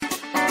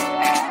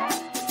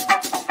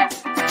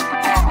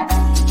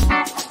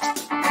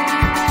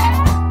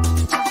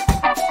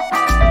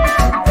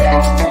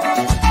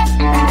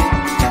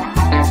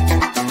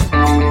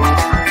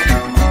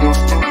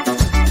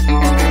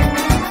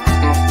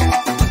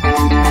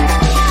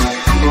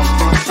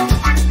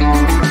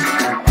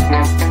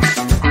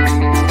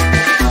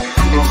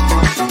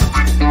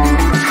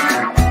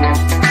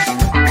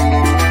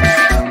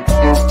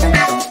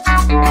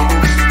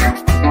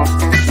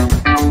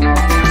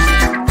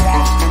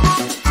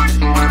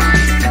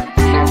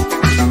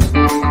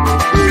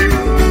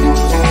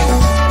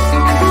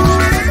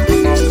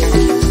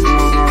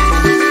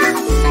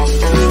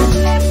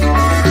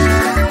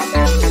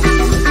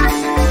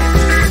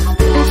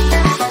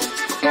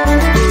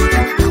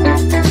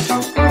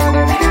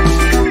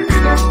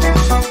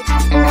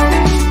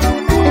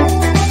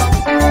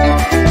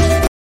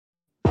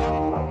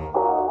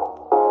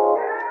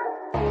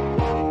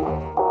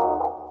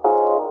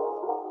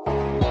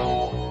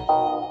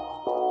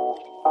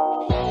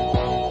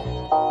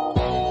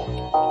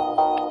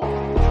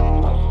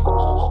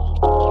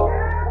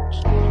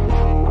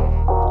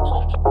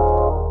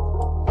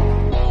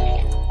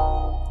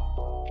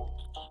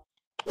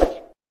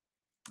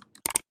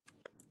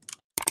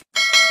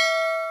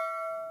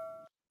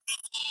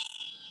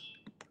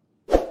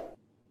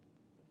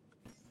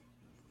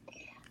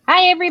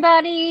Hi,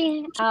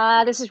 everybody.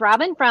 This is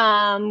Robin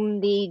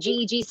from the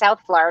GEG South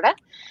Florida.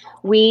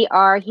 We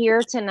are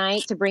here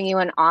tonight to bring you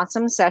an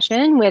awesome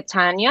session with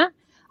Tanya.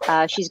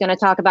 She's going to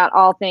talk about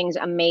all things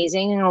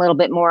amazing and a little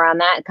bit more on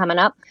that coming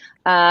up.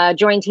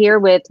 Joined here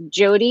with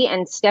Jody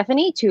and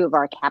Stephanie, two of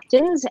our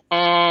captains,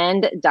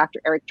 and Dr.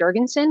 Eric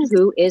Jorgensen,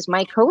 who is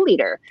my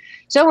co-leader.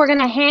 So we're going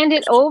to hand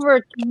it over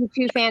to you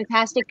two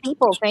fantastic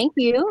people. Thank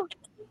you.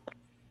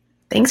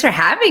 Thanks for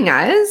having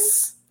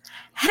us.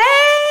 Hey,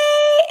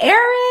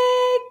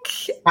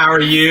 Eric. How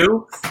are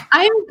you?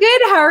 I'm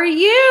good. How are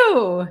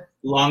you?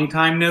 Long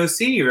time no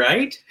see,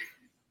 right?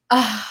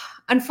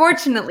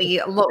 Unfortunately,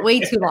 way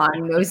too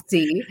long no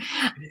see.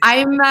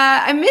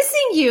 I'm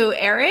missing you,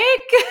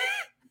 Eric.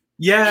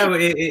 Yeah,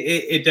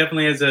 it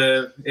definitely is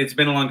it's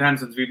been a long time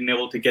since we've been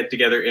able to get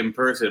together in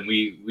person.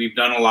 We've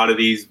done a lot of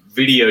these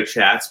video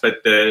chats,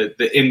 but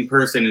the in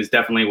person is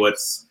definitely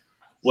what's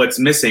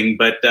missing.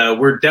 But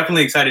we're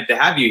definitely excited to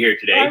have you here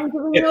today. I'm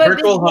giving you a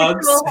virtual hug.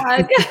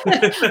 I'm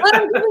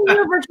giving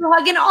you a virtual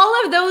hug. And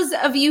all of those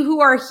of you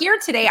who are here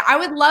today, I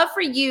would love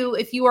for you,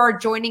 if you are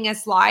joining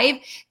us live,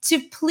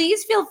 to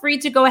please feel free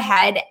to go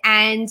ahead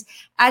and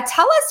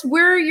tell us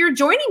where you're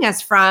joining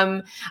us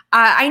from.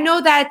 I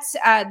know that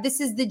this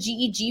is the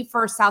GEG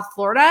for South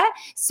Florida.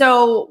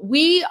 So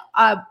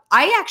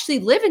I actually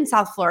live in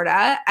South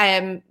Florida.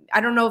 I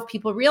don't know if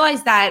people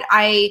realize that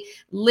I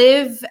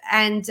live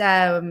and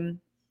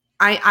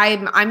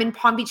I'm in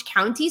Palm Beach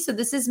County, so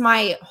this is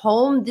my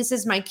home. This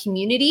is my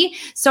community.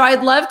 So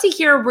I'd love to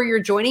hear where you're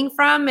joining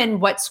from and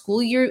what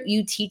school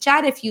you teach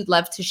at, if you'd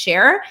love to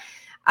share.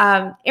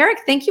 Eric,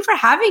 thank you for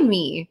having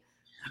me.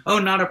 Oh,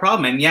 not a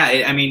problem. And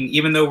yeah, I mean,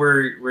 even though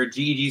we're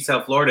GEG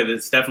South Florida,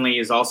 this definitely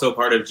is also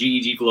part of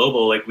GEG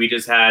Global. Like we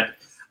just had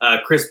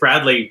Chris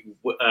Bradley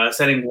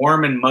sending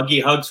warm and muggy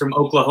hugs from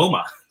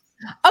Oklahoma.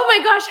 Oh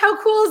my gosh, how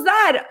cool is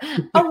that?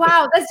 Oh,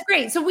 wow, that's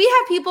great. So we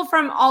have people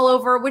from all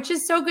over, which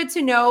is so good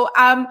to know.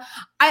 I'll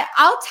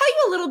tell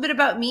you a little bit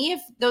about me, if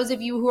those of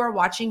you who are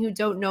watching who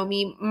don't know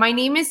me. My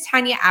name is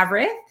Tanya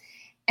Avrith,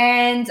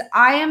 and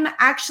I am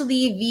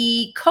actually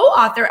the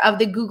co-author of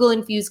the Google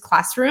Infused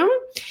Classroom.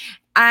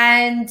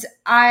 And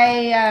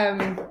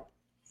I'm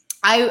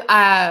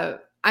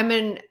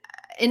an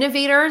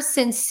innovator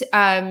since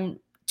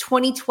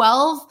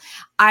 2012.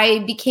 I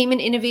became an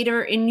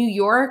innovator in New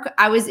York.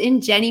 I was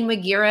in Jenny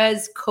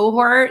Magira's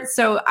cohort.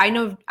 So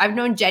I've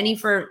known Jenny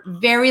for a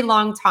very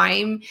long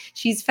time.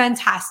 She's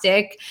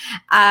fantastic.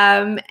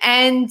 Yeah,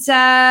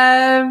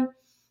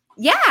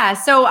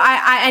 so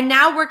I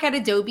now work at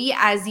Adobe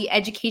as the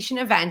education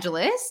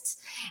evangelist.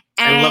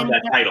 And I love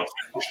that title.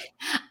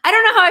 I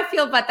don't know how I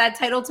feel about that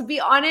title, to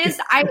be honest.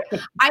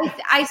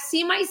 I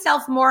see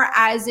myself more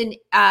as an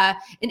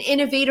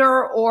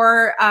innovator,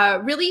 or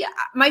really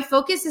my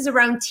focus is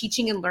around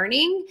teaching and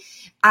learning.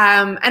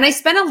 And I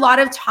spend a lot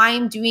of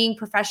time doing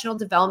professional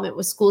development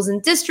with schools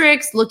and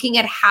districts, looking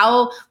at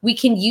how we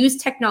can use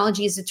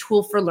technology as a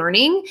tool for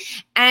learning.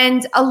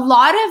 And a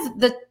lot of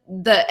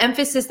the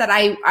emphasis that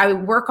I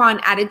work on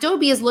at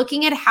Adobe is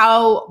looking at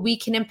how we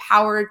can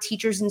empower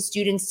teachers and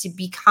students to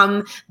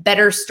become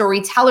better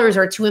storytellers,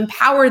 or to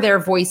empower their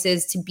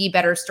voices to be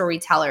better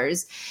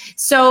storytellers.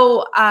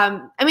 So,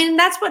 I mean,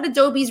 that's what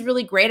Adobe is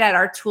really great at.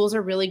 Our tools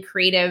are really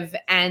creative,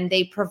 and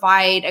they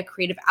provide a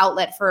creative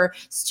outlet for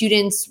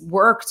students'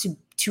 work to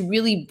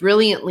really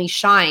brilliantly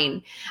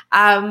shine.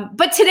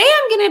 But today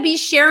I'm going to be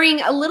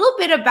sharing a little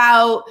bit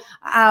about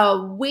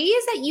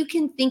ways that you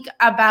can think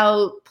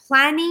about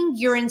planning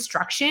your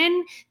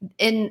instruction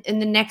in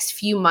the next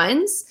few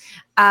months,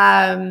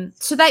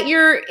 so that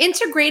you're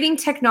integrating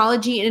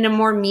technology in a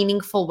more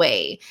meaningful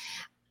way.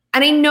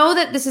 And I know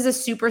that this is a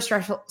super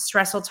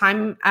stressful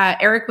time.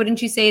 Eric,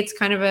 wouldn't you say it's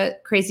kind of a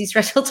crazy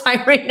stressful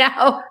time right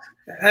now?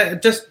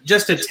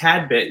 Just a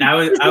tad bit. And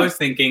I was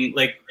thinking,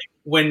 like,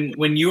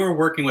 when you were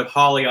working with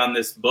Holly on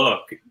this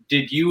book,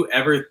 did you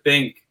ever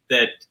think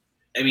that,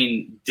 I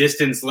mean,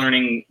 distance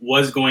learning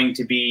was going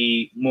to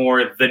be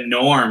more the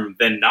norm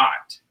than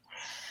not?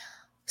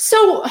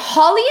 So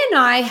Holly and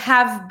I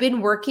have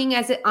been working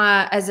in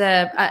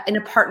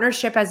a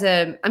partnership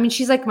I mean,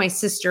 she's like my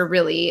sister,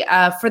 really,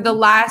 for the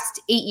last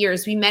 8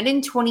 years. We met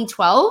in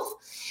 2012.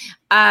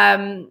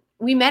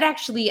 We met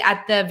actually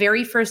at the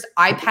very first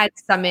iPad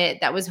Summit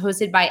that was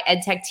hosted by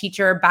EdTech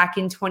Teacher back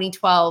in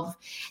 2012.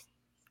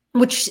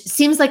 Which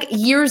seems like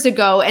years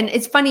ago. And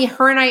it's funny,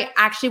 her and I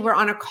actually were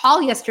on a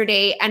call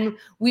yesterday, and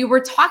we were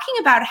talking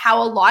about how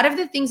a lot of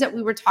the things that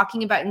we were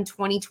talking about in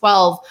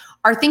 2012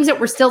 are things that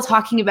we're still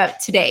talking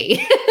about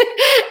today.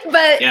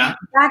 But yeah,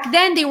 back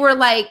then they were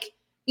like,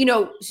 you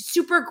know,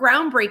 super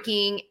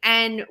groundbreaking,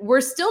 and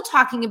we're still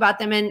talking about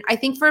them. And I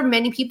think for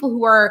many people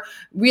who are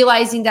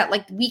realizing that,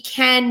 like, we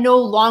can no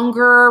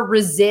longer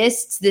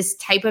resist this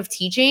type of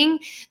teaching,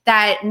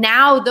 that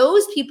now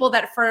those people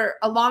that for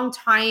a long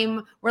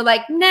time were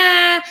like,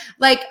 nah,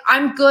 like,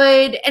 I'm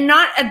good, and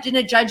not in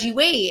a judgy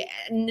way,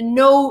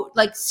 no,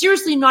 like,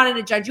 seriously not in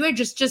a judgy way,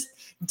 just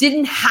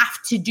didn't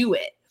have to do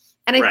it.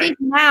 And I think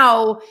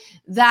now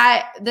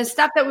that the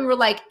stuff that we were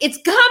like, it's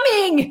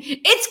coming,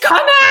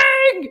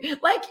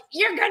 like,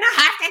 you're going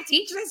to have to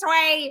teach this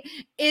way,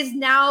 is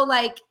now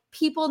like,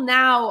 people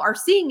now are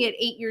seeing it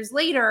 8 years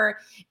later.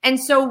 And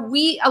so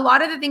a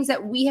lot of the things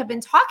that we have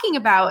been talking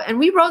about, and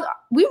we wrote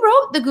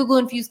the Google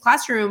Infused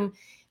Classroom,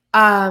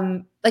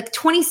 like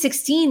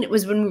 2016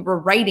 was when we were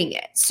writing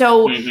it.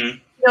 So,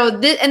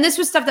 and this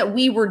was stuff that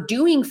we were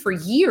doing for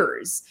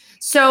years.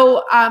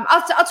 So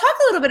I'll talk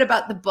a little bit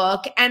about the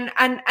book, and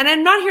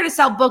I'm not here to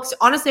sell books.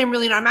 Honestly, I'm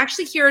really not. I'm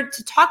actually here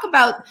to talk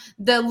about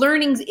the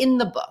learnings in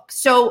the book.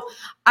 So,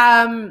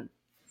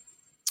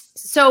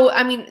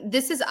 I mean,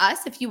 this is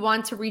us. If you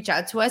want to reach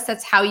out to us,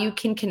 that's how you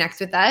can connect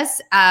with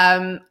us.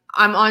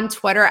 I'm on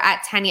Twitter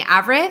at Tanya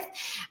Avrith.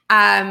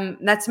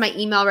 That's my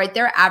email right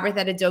there,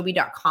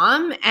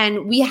 avrith@adobe.com.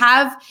 And we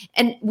have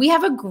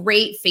a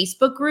great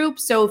Facebook group.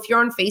 So if you're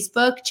on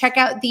Facebook, check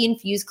out the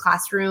Infused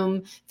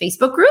Classroom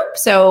Facebook group.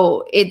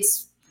 So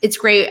it's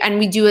great. And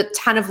we do a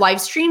ton of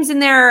live streams in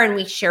there, and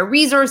we share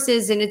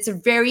resources, and it's a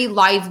very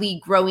lively,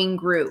 growing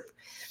group.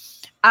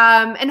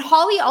 And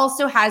Holly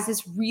also has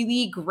this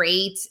really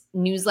great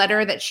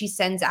newsletter that she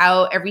sends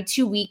out every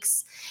 2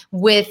 weeks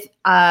with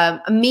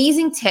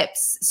amazing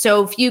tips.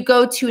 So if you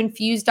go to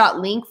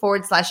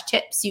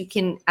infused.link/tips, you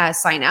can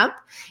sign up.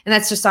 And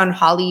that's just on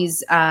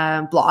Holly's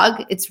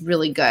blog. It's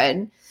really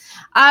good.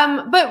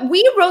 But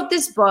we wrote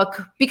this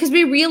book because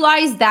we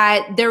realized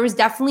that there was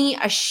definitely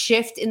a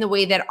shift in the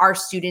way that our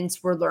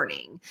students were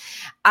learning.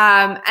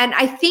 And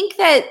I think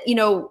that,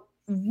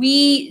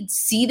 we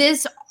see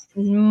this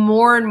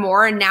more and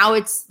more, and now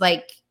it's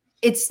like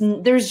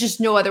there's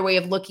just no other way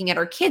of looking at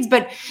our kids.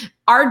 But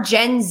our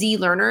Gen Z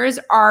learners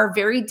are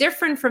very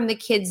different from the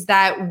kids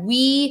that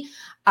we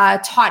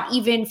taught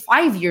even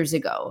 5 years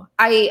ago.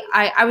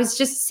 I was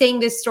just saying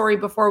this story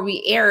before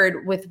we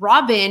aired with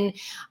Robin.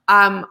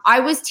 I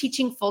was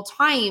teaching full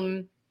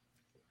time.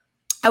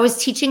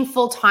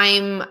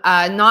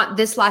 Not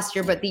this last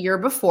year, but the year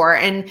before.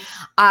 And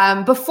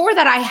before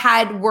that, I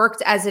had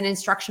worked as an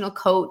instructional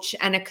coach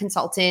and a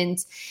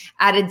consultant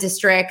at a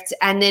district.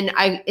 And then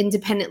I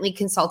independently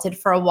consulted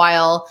for a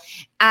while.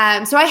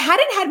 So I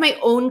hadn't had my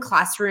own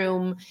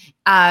classroom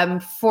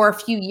for a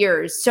few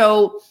years.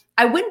 So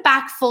I went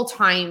back full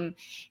time.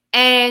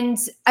 And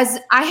as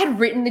I had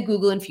written the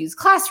Google Infused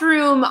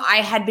Classroom,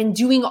 I had been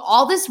doing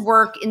all this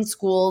work in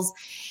schools.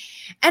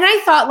 And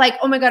I thought, like,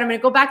 oh my God, I'm going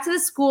to go back to the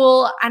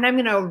school and I'm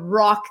going to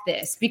rock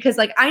this, because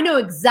like, I know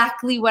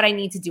exactly what I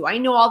need to do. I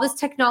know all this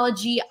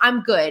technology.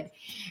 I'm good.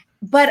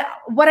 But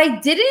what I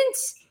didn't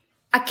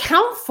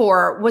account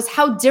for was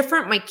how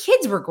different my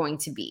kids were going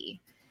to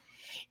be.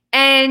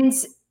 And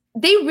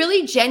they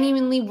really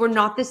genuinely were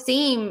not the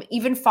same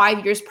even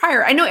 5 years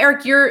prior. I know,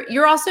 Eric,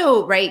 you're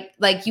also, right?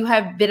 Like, you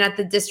have been at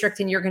the district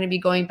and you're going to be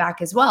going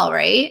back as well,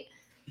 right?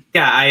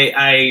 Yeah,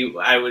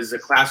 I was a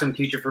classroom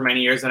teacher for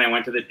many years, and I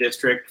went to the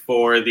district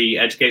for the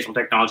educational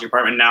technology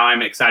department. Now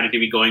I'm excited to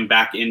be going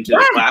back into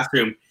the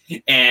classroom.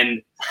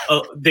 And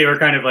they were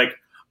kind of like,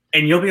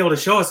 and you'll be able to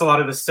show us a lot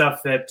of the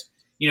stuff that,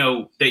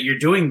 that you're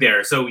doing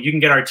there, so you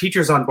can get our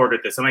teachers on board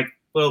with this. I'm like,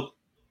 well,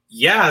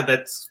 yeah,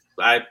 that's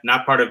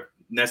not part of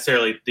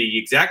necessarily the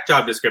exact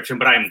job description,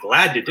 but I'm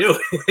glad to do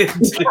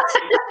it.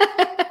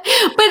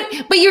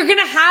 But you're going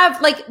to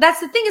have, like, that's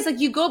the thing, is like,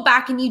 you go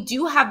back and you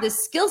do have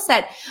this skill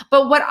set.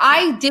 But what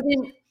I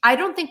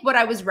don't think what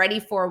I was ready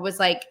for was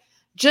like,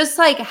 just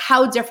like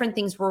how different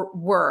things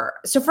were.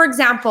 So for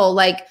example,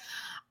 like,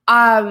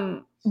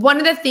 one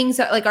of the things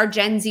that like our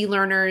Gen Z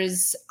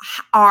learners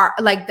are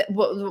like,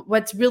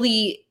 what's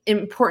really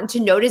important to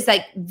note is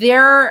like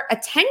their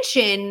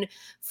attention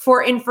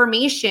for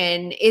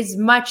information is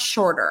much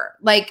shorter.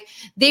 Like,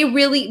 they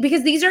really,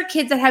 because these are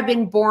kids that have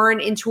been born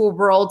into a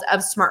world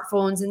of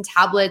smartphones and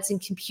tablets and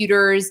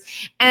computers.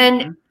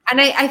 And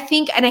I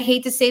think, and I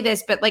hate to say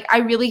this, but like, I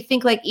really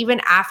think like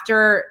even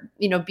after,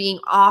 being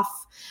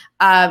off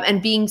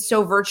and being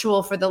so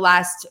virtual for the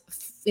last,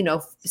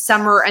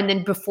 summer, and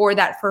then before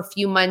that for a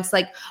few months,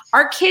 like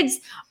our kids,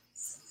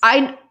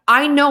 I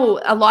know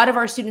a lot of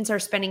our students are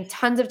spending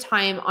tons of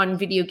time on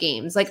video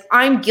games. Like,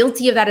 I'm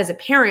guilty of that as a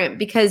parent,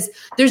 because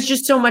there's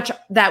just so much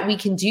that we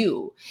can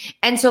do.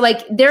 And so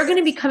like, they're going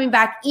to be coming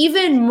back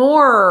even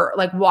more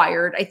like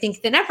wired, I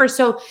think, than ever.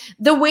 So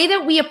the way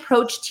that we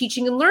approach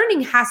teaching and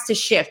learning has to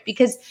shift,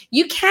 because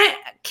you can't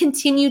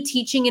continue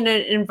teaching in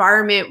an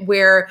environment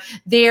where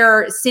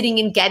they're sitting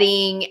and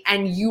getting,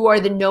 and you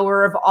are the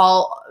knower of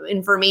all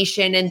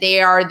information and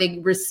they are the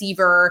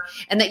receiver,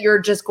 and that you're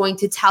just going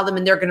to tell them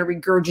and they're going to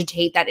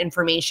regurgitate that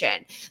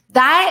information.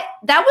 That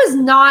was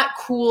not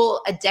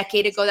cool a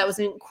decade ago. That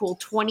wasn't cool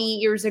 20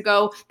 years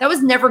ago. That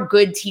was never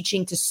good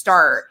teaching to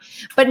start.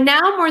 But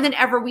now more than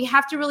ever, we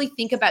have to really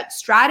think about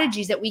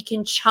strategies that we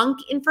can chunk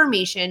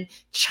information,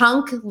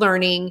 chunk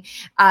learning,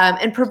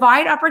 and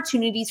provide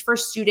opportunities for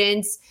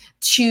students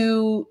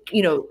to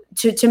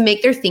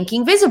make their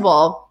thinking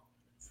visible.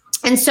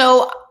 And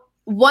so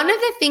one of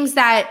the things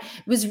that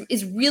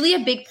is really a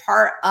big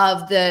part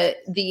of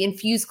the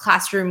infused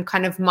classroom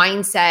kind of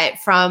mindset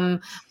from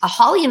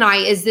Holly and I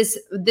is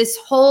this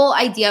whole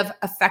idea of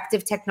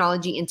effective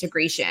technology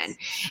integration.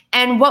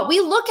 And what we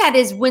look at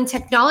is when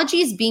technology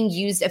is being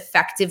used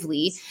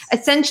effectively,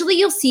 essentially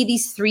you'll see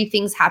these three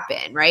things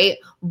happen, right?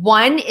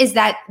 One is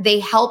that they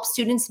help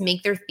students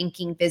make their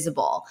thinking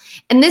visible.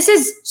 And this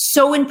is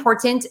so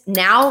important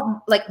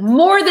now, like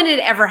more than it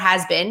ever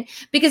has been,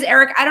 because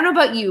Eric, I don't know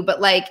about you, but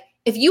like,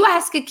 if you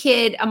ask a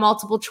kid a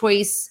multiple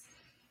choice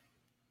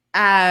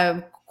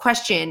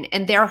question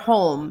and they're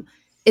home,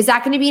 is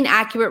that going to be an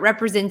accurate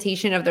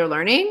representation of their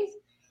learning?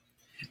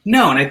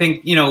 No, and I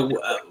think,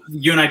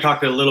 you and I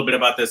talked a little bit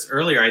about this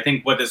earlier. I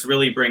think what this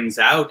really brings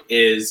out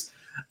is,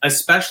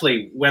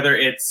 especially whether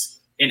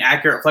it's an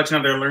accurate reflection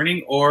of their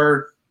learning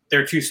or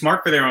they're too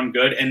smart for their own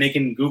good and they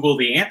can Google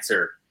the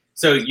answer.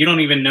 So you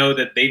don't even know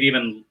that they've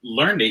even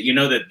learned it. You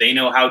know that they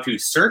know how to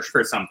search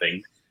for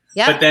something.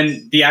 Yep. But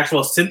then the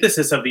actual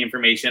synthesis of the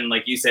information,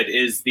 like you said,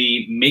 is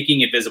the making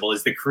it visible,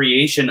 is the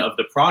creation of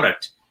the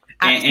product.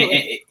 Absolutely.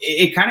 And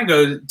it kind of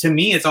goes, to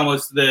me, it's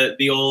almost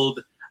the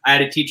old, I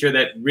had a teacher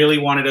that really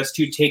wanted us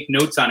to take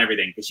notes on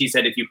everything because she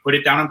said, if you put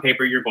it down on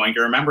paper, you're going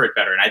to remember it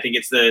better. And I think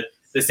it's the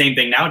same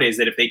thing nowadays,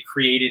 that if they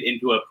create it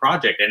into a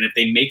project and if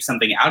they make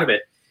something out of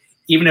it,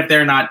 even if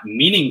they're not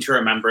meaning to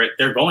remember it,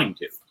 they're going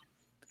to.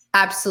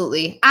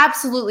 Absolutely.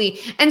 Absolutely.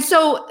 And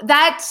so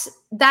and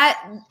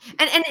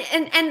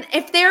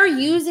if they're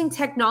using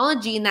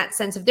technology in that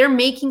sense, if they're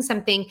making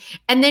something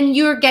and then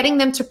you're getting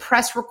them to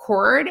press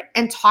record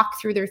and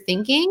talk through their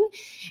thinking,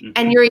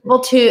 and you're able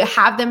to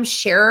have them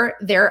share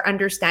their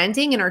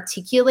understanding and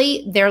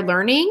articulate their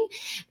learning,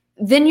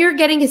 then you're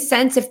getting a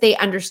sense if they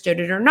understood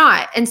it or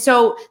not. And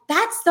so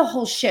that's the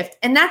whole shift.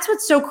 And that's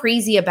what's so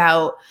crazy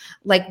about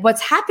like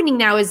what's happening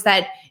now is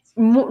that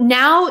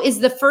now is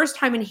the first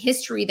time in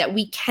history that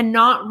we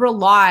cannot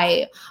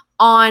rely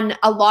on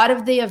a lot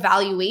of the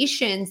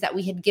evaluations that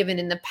we had given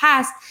in the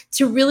past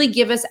to really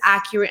give us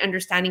accurate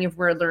understanding of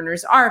where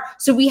learners are.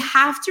 So we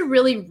have to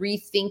really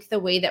rethink the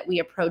way that we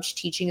approach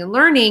teaching and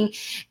learning.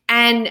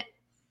 And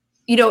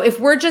if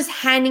we're just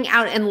handing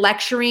out and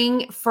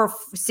lecturing for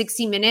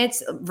 60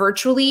 minutes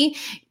virtually,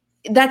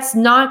 that's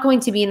not going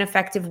to be an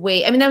effective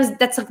way. I mean,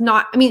 that's like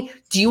not, I mean,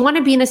 do you want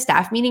to be in a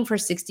staff meeting for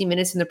 60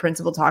 minutes and the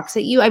principal talks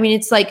at you? I mean,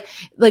 it's like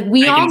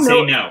we all know.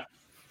 Say no.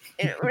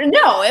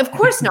 No, of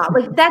course not.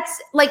 Like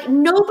that's like,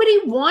 nobody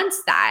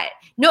wants that.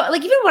 No,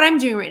 like even what I'm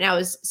doing right now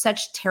is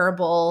such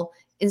terrible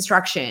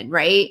instruction,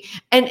 right?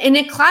 And in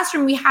a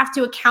classroom, we have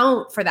to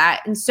account for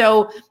that. And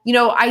so,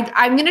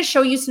 I'm going to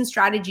show you some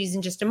strategies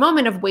in just a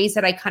moment of ways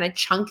that I kind of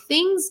chunk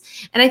things.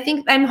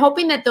 And I'm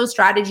hoping that those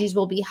strategies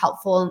will be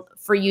helpful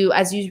for you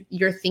as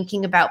you're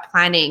thinking about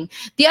planning.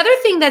 The other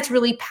thing that's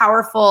really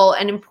powerful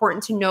and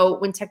important to note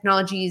when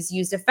technology is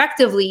used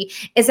effectively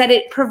is that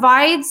it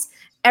provides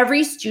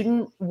every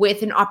student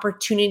with an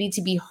opportunity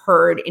to be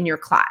heard in your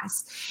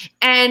class.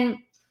 And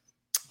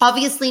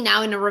obviously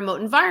now in a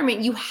remote environment,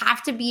 you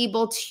have to be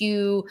able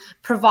to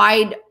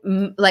provide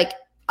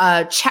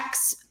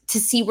checks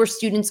to see where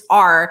students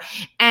are.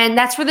 And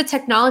that's where the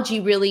technology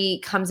really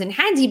comes in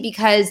handy,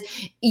 because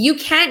you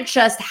can't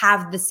just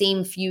have the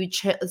same few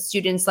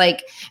students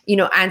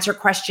answer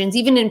questions,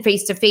 even in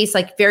face-to-face.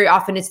 Like very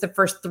often it's the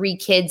first 3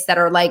 kids that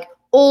are like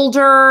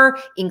older,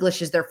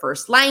 English is their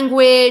first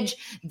language,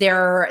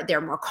 they're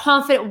more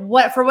confident,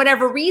 for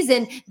whatever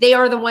reason, they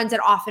are the ones that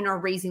often are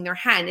raising their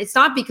hand. It's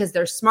not because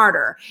they're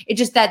smarter, it's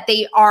just that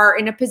they are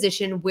in a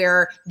position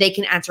where they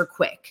can answer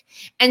quick.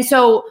 And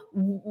so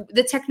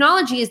the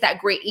technology is that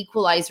great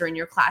equalizer in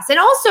your class. And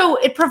also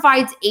it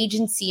provides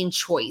agency and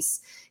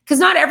choice, because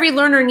not every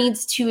learner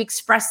needs to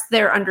express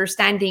their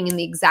understanding in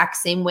the exact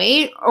same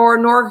way,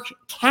 nor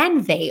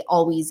can they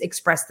always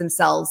express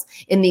themselves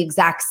in the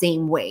exact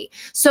same way.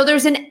 So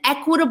there's an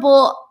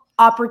equitable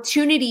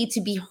opportunity to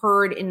be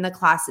heard in the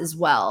class as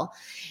well.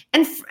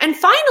 And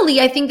finally,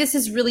 I think this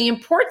is really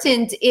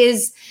important,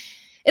 is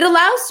it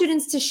allows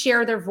students to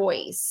share their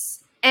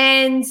voice.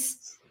 And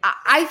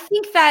I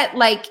think that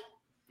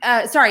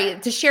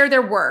to share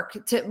their work,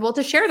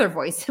 to share their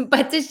voice,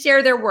 but to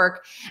share their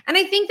work. And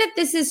I think that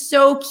this is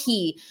so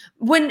key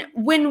when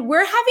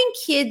we're having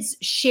kids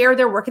share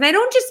their work. And I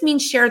don't just mean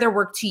share their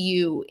work to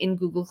you in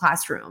Google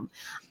Classroom.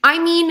 I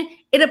mean,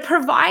 it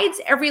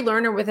provides every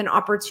learner with an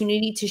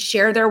opportunity to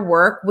share their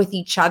work with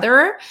each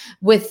other,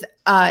 with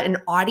an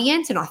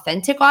audience, an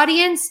authentic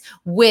audience,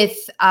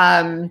 with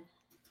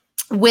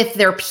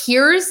their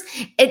peers.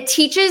 It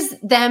teaches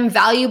them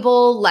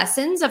valuable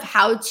lessons of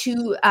how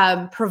to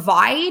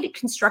provide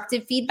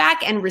constructive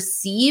feedback and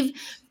receive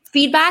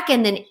feedback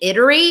and then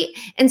iterate.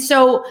 And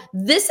so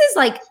this is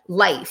like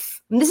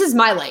life. This is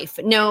my life.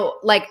 No,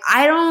 like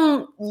I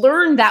don't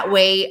learn that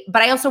way,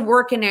 but I also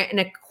work in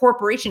a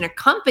corporation, a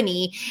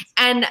company,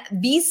 and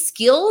these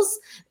skills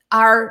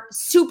are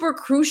super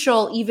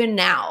crucial even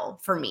now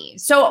for me.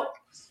 So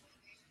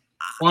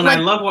well, and I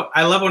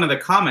love one of the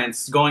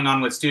comments going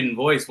on with student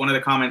voice. One of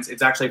the comments,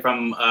 it's actually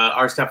from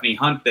our Stephanie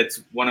Hunt.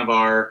 That's one of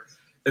our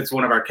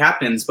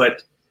captains.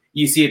 But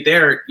you see it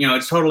there,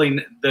 it's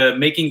totally the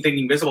making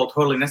thinking visible,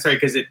 totally necessary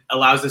because it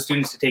allows the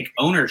students to take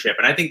ownership.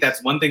 And I think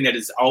that's one thing that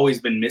has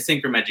always been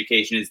missing from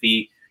education is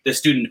the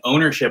student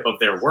ownership of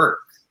their work.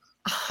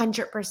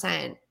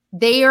 100%.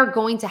 They are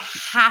going to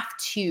have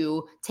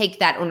to take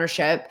that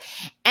ownership,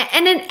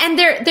 and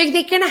they're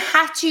going to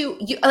have to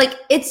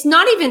it's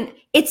not even,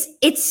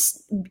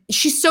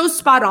 she's so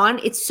spot on.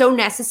 It's so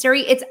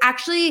necessary. It's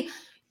actually,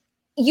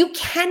 you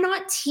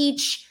cannot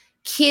teach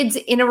kids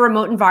in a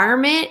remote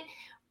environment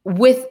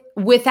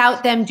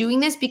without them doing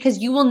this, because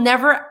you will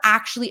never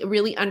actually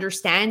really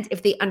understand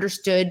if they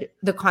understood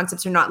the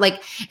concepts or not.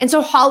 And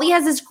so Holly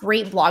has this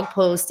great blog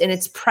post, and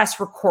it's press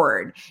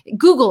record.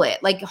 Google it,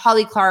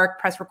 Holly Clark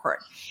press record.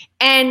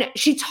 And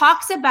she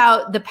talks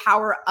about the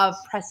power of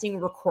pressing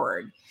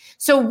record.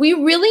 So we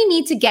really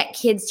need to get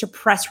kids to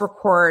press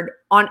record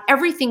on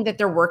everything that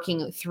they're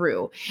working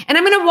through. And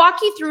I'm going to walk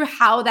you through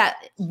how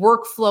that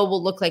workflow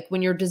will look like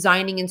when you're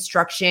designing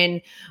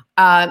instruction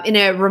in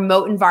a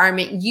remote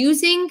environment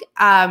using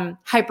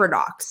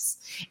HyperDocs.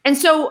 And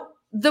so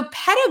the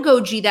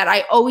pedagogy that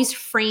I always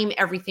frame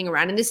everything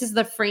around, and this is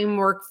the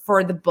framework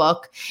for the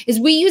book, is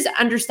we use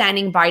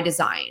understanding by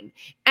design.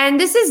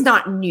 And this is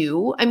not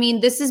new. I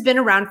mean, this has been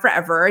around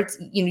forever. It's,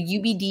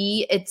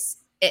 UBD,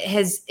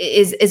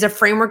 is a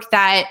framework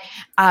that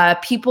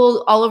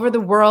people all over the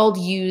world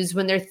use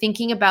when they're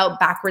thinking about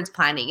backwards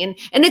planning.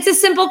 And it's a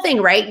simple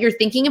thing, right? You're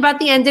thinking about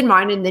the end in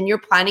mind, and then you're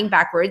planning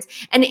backwards.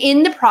 And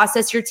in the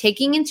process, you're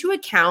taking into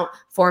account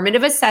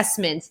formative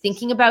assessments,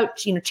 thinking about,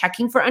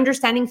 checking for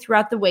understanding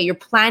throughout the way. You're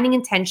planning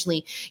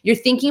intentionally. You're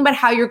thinking about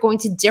how you're going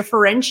to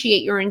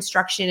differentiate your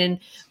instruction,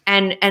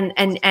 and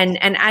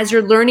as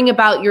you're learning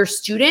about your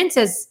students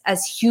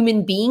as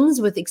human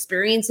beings with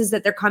experiences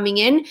that they're coming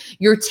in,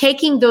 you're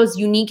taking those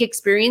unique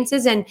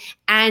experiences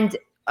and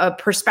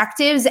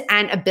perspectives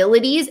and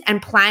abilities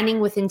and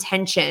planning with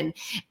intention.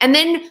 And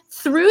then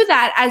through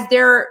that,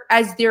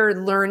 as they're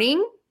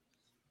learning,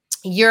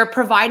 you're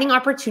providing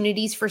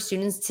opportunities for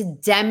students to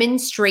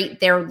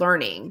demonstrate their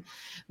learning,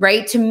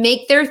 right? To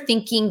make their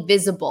thinking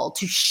visible,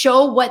 to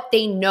show what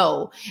they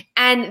know.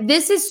 And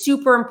this is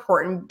super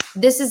important.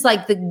 This is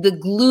like the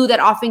glue that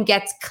often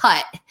gets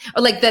cut,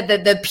 or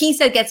the piece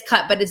that gets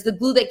cut, but it's the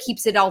glue that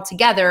keeps it all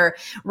together,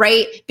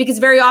 right? Because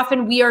very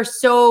often we are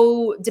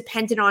so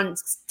dependent on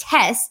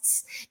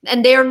tests,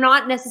 and they are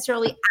not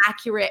necessarily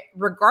accurate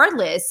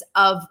regardless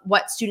of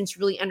what students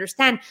really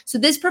understand. So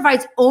this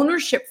provides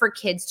ownership for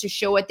kids to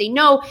show what they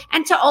know,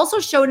 and to also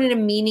show it in a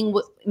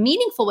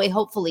meaningful way,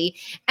 hopefully.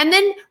 And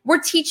then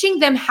we're teaching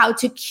them how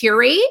to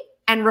curate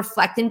and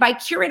reflect. And by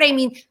curate, I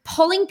mean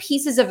pulling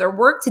pieces of their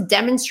work to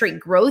demonstrate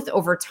growth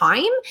over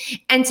time,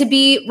 and to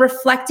be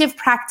reflective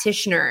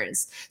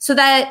practitioners, so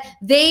that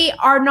they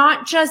are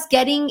not just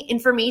getting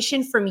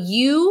information from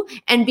you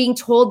and being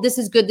told this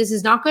is good, this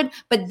is not good,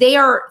 but they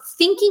are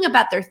thinking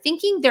about their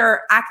thinking.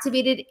 They're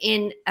activated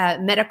in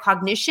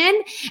metacognition,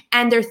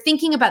 and they're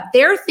thinking about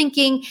their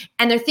thinking,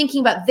 and they're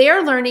thinking about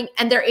their learning,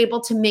 and they're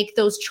able to make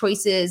those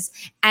choices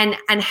and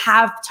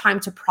have time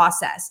to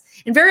process.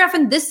 And very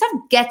often this stuff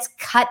gets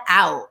cut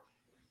out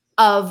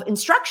of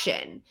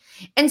instruction.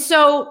 And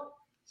so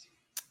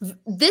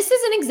this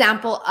is an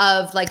example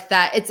of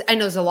that. I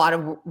know there's a lot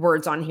of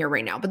words on here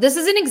right now, but this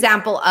is an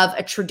example of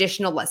a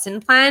traditional lesson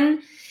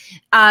plan.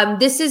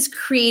 This is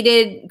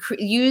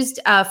used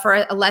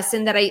for a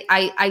lesson that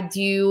I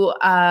do.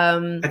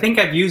 I think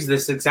I've used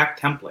this exact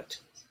template.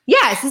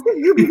 Yes, this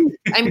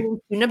is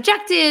student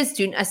objectives,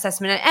 student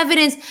assessment and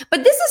evidence,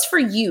 but this is for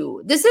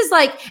you. This is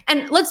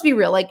and let's be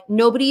real,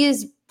 nobody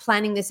is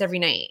planning this every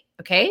night,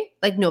 okay?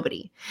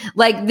 Nobody.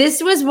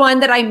 This was one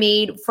that I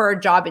made for a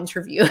job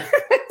interview.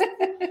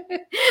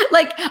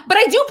 But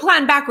I do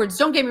plan backwards,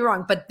 don't get me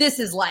wrong, but this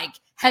is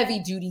heavy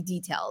duty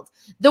detailed.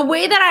 The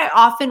way that I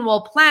often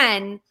will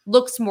plan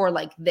looks more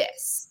like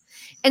this.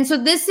 And so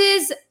this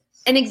is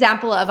an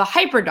example of a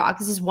HyperDoc.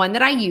 This is one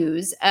that I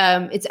use.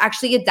 It's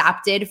actually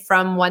adapted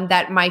from one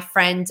that my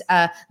friend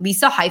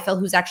Lisa Heifel,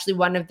 who's actually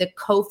one of the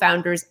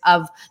co-founders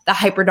of the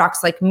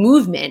HyperDocs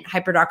movement,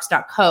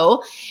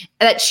 hyperdocs.co,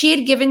 that she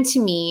had given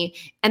to me,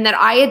 and that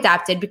I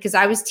adapted because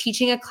I was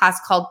teaching a class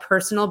called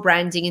Personal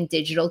Branding and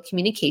Digital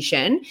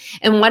Communication.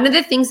 And one of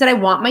the things that I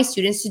want my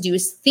students to do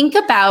is think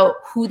about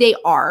who they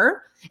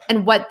are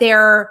and what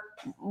they're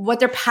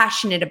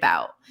passionate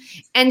about.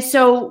 And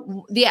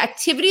so the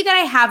activity that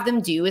I have them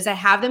do is I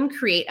have them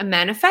create a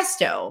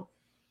manifesto.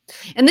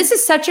 And this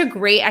is such a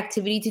great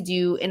activity to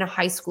do in a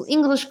high school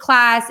English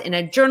class, in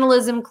a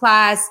journalism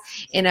class,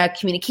 in a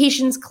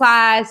communications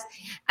class.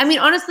 I mean,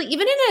 honestly,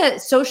 even in a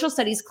social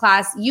studies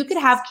class, you could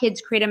have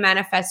kids create a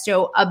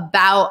manifesto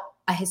about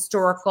a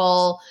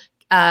historical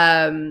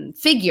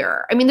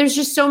figure. I mean, there's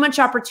just so much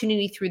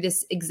opportunity through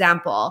this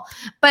example.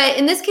 But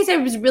in this case, I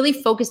was really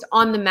focused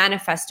on the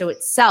manifesto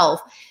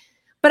itself.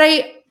 But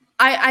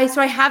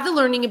So I have the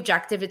learning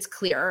objective. It's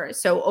clear.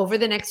 So over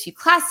the next few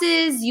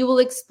classes, you will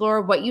explore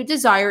what you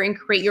desire and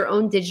create your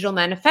own digital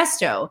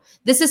manifesto.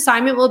 This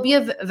assignment will be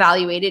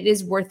evaluated. It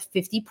is worth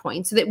 50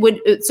 points.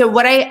 So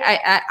what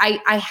I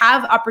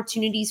have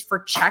opportunities for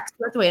checks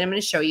throughout the way. And I'm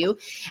going to show you.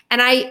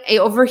 And I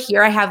over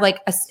here, I have like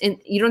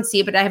you don't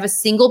see it, but I have a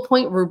single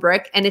point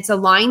rubric, and it's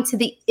aligned to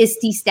the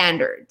ISTE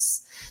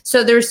standards.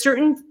 So there's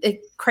certain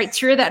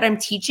criteria that I'm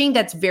teaching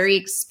that's very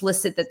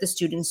explicit that the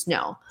students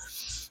know.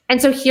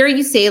 And so here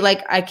you say,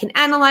 like, I can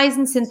analyze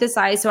and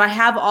synthesize. So I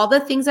have all the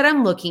things that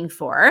I'm looking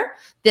for.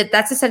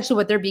 That's essentially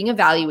what they're being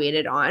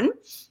evaluated on.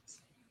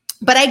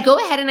 But I go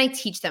ahead and I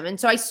teach them. And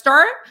so I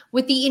start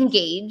with the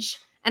engage,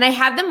 and I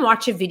have them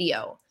watch a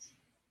video.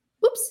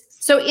 Oops.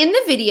 So in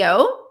the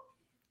video,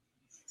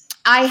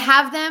 I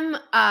have them,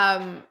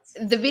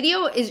 the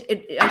video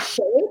I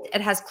show it. It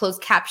has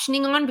closed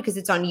captioning on because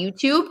it's on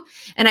YouTube.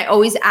 And I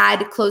always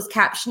add closed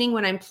captioning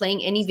when I'm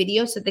playing any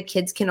video so the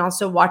kids can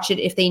also watch it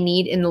if they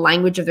need in the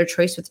language of their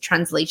choice with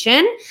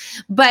translation.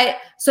 But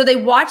so they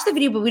watch the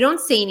video, but we don't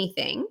say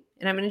anything.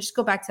 And I'm going to just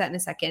go back to that in a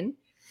second.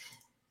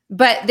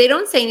 But they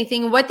don't say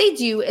anything. What they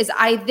do is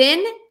I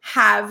then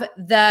have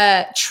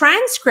the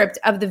transcript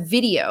of the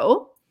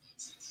video.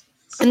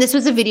 And this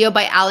was a video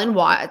by Alan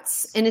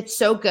Watts, and it's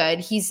so good.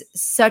 He's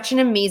such an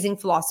amazing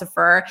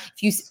philosopher.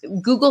 If you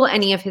Google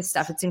any of his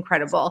stuff, it's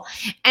incredible.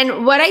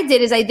 And what I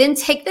did is I then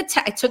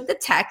I took the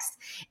text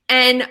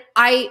and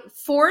I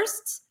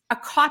forced a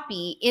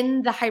copy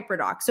in the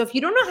Hyperdoc. So if you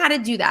don't know how to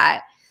do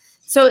that,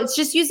 so it's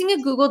just using a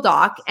Google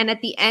Doc. And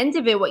at the end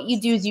of it, what you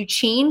do is you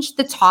change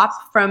the top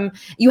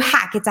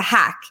it's a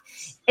hack.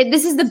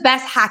 This is the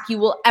best hack you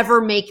will ever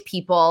make,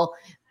 people.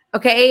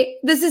 Okay,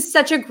 this is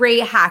such a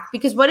great hack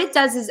because what it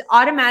does is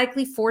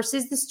automatically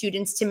forces the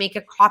students to make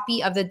a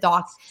copy of the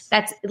doc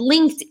that's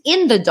linked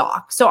in the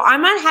doc. So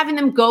I'm not having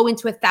them go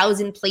into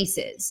 1,000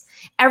 places.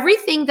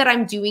 Everything that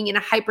I'm doing in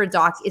a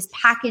HyperDoc is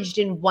packaged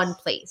in one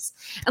place.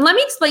 And let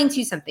me explain to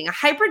you something. A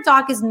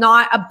HyperDoc is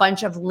not a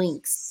bunch of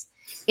links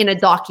in a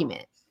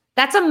document.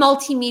 That's a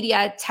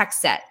multimedia text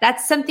set.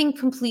 That's something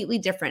completely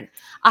different.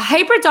 A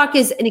HyperDoc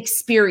is an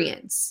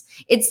experience.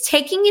 It's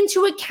taking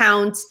into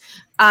account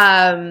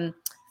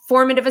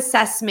formative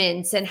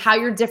assessments and how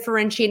you're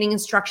differentiating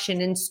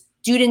instruction and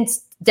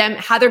students,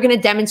 how they're going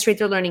to demonstrate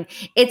their learning.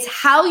 It's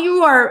how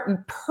you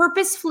are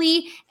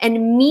purposefully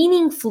and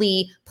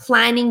meaningfully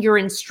planning your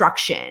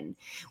instruction,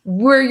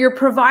 where you're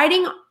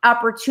providing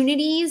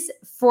opportunities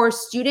for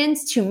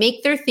students to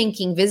make their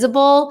thinking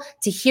visible,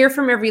 to hear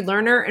from every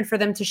learner, and for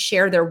them to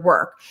share their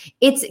work.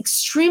 It's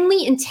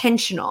extremely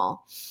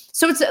intentional.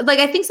 So it's like,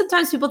 I think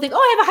sometimes people think, oh,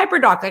 I have a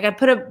HyperDoc. Like I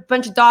put a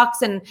bunch of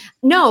docs, and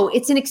no,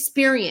 it's an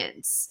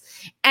experience.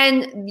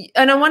 And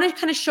I want to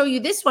kind of show you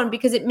this one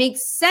because it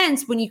makes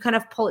sense when you kind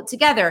of pull it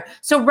together.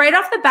 So right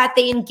off the bat,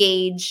 they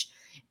engage.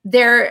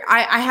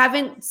 I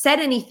haven't said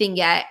anything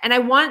yet. And I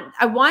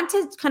want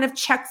to kind of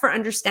check for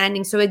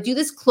understanding. So I do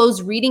this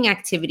closed reading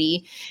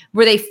activity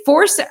where they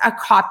force a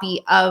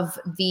copy of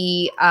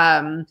the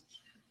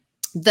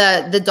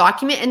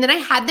document. And then I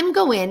had them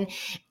go in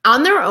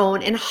on their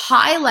own and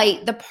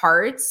highlight the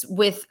parts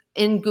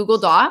in Google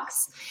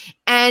Docs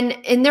and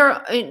in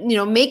their,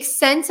 make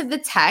sense of the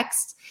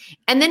text.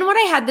 And then what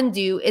I had them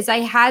do is I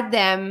had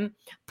them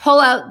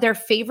pull out their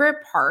favorite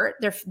part,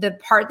 the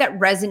part that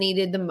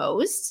resonated the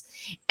most.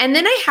 And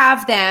then I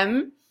have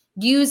them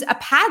use a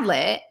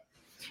Padlet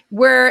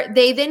where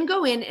they then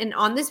go in and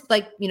on this,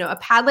 a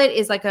Padlet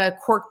is like a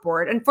cork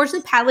board.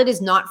 Unfortunately, Padlet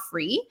is not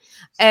free.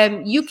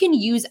 You can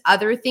use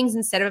other things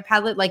instead of a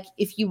Padlet. Like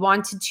if you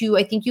wanted to,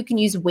 I think you can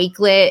use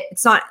Wakelet.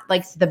 It's not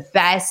like the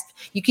best.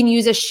 You can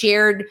use a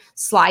shared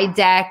slide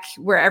deck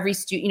where every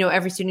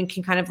student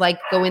can kind of like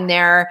go in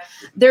there.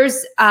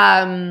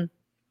 I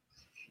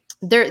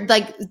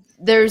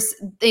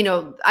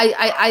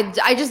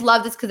just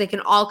love this because they can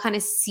all kind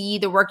of see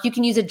the work. You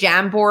can use a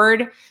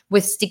Jamboard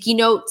with sticky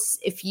notes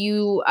if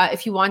you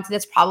want to.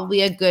 That's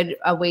probably a good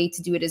way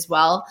to do it as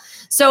well.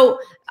 So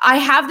I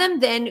have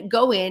them then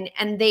go in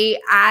and they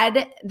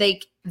add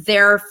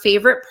their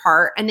favorite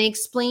part and they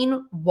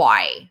explain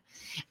why.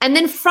 And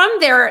then from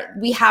there,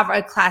 we have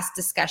a class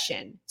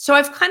discussion. So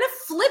I've kind of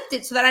flipped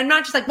it so that I'm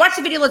not just like, watch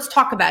the video, let's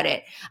talk about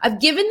it. I've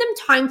given them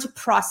time to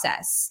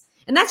process.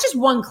 And that's just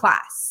one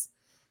class.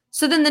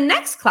 So then the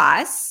next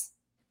class,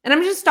 and I'm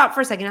just going to stop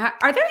for a second.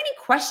 Are there any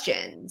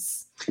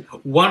questions?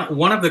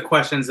 One of the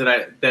questions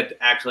that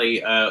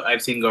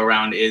I've seen go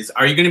around is,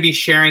 are you going to be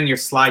sharing your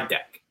slide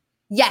deck?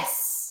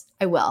 Yes,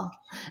 I will.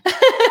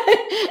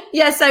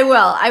 Yes, I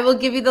will. I will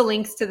give you the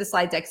links to the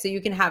slide deck so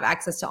you can have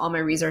access to all my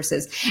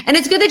resources. And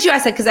it's good that you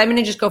asked that because I'm going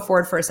to just go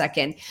forward for a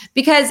second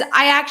because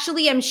I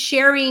actually am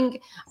sharing.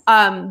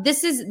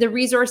 This is the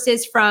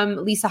resources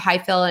from Lisa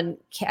Highfill and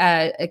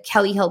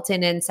Kelly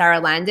Hilton and Sarah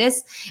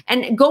Landis.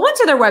 And go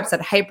onto their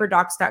website,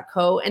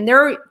 hyperdocs.co. And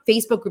their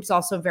Facebook group's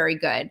also very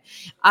good.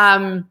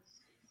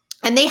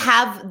 And they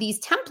have these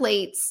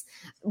templates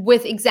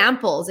with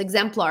exemplars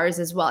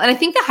as well. And I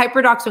think the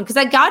HyperDocs one, because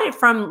I got it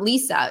from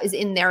Lisa, is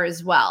in there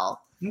as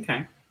well.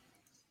 Okay.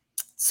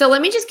 So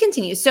let me just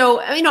continue. So,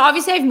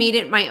 obviously I've made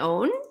it my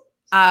own,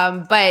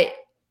 but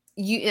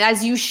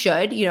as you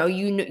should,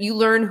 you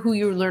learn who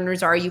your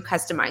learners are, you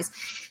customize.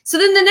 So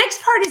then the next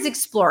part is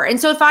explore. And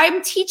so if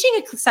I'm teaching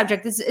a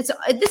subject,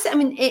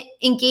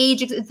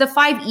 engage, it's the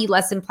 5E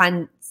lesson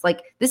plan. It's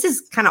like, this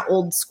is kind of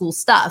old school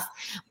stuff,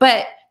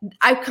 but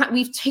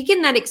we've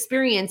taken that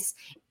experience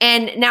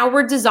and now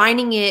we're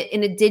designing it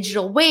in a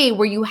digital way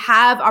where you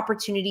have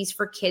opportunities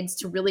for kids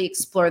to really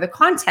explore the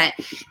content.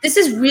 This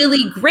is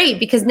really great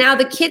because now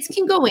the kids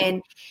can go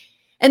in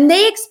and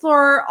they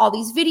explore all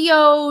these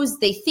videos,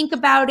 they think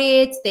about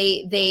it,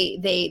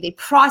 they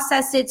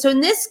process it. So in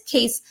this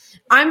case,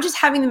 I'm just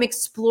having them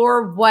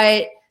explore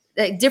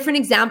different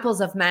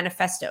examples of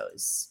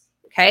manifestos,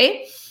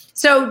 okay?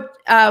 So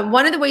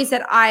one of the ways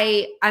that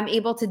I'm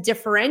able to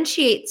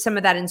differentiate some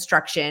of that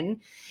instruction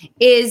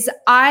is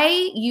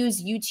I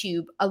use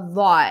YouTube a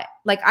lot.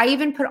 Like I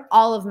even put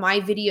all of my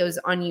videos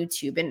on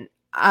YouTube, and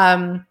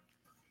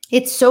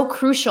it's so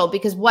crucial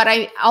because what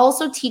I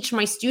also teach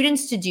my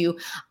students to do,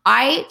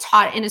 I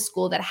taught in a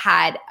school that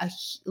had a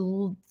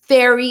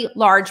very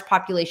large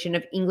population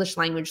of English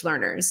language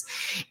learners.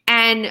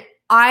 And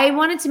I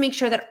wanted to make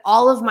sure that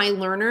all of my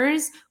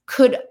learners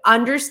could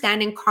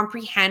understand and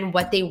comprehend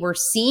what they were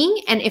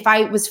seeing. And if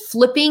I was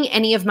flipping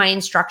any of my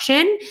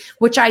instruction,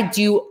 which I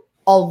do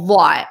a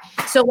lot.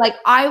 So like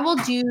I will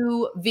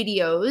do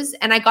videos,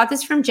 and I got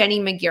this from Jenny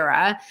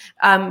Magira,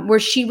 where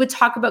she would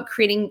talk about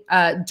creating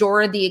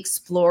Dora the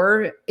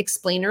Explorer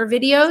explainer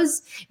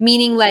videos,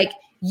 meaning like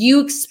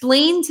you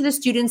explain to the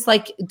students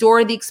like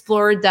Dora the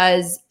Explorer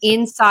does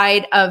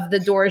inside of the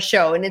Dora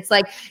show. And it's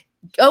like,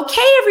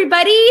 okay,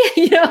 everybody,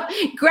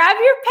 grab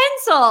your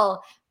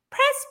pencil,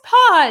 press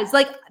pause.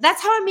 Like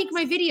that's how I make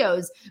my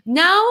videos.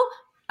 Now,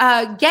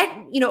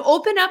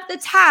 open up the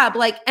tab,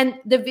 and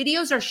the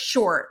videos are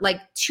short, like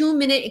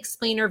 2-minute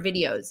explainer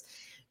videos.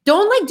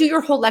 Don't like do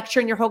your whole lecture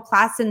and your whole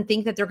class and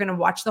think that they're going to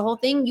watch the whole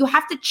thing. You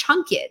have to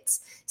chunk it.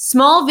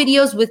 Small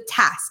videos with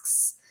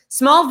tasks,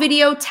 small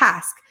video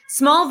task,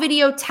 small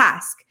video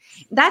task.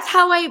 That's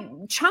how I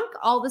chunk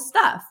all the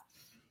stuff.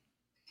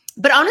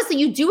 But honestly,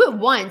 you do it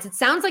once. It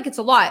sounds like it's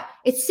a lot.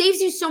 It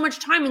saves you so much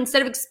time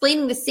instead of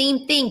explaining the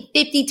same thing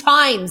 50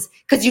 times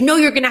because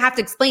you're going to have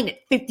to explain it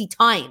 50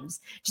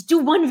 times. Just do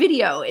one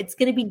video. It's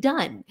going to be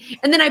done.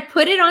 And then I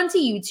put it onto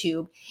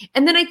YouTube.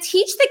 And then I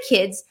teach the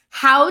kids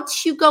how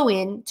to go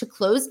in to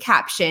closed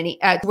caption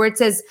where it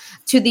says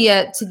to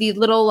the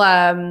little,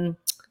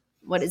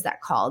 what is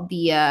that called?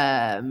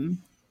 The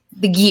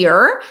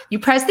gear. You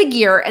press the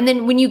gear. And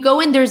then when you go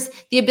in, there's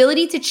the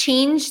ability to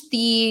change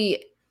the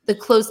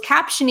closed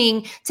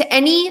captioning to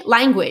any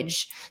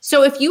language.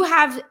 So if you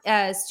have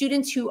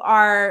students who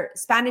are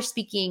Spanish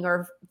speaking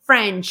or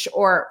French,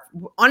 or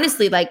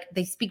honestly, like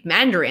they speak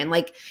Mandarin,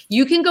 like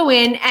you can go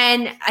in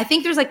and I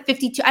think there's like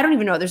 52, I don't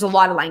even know. There's a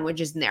lot of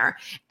languages in there,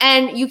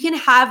 and you can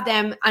have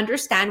them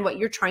understand what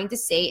you're trying to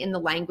say in the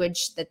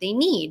language that they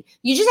need.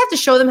 You just have to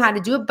show them how to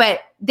do it,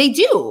 but they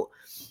do.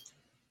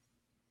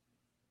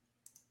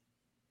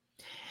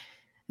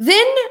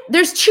 Then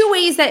there's 2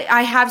 ways that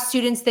I have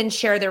students then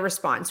share their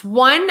response.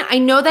 One, I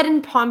know that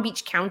in Palm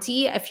Beach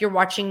County, if you're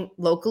watching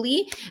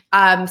locally,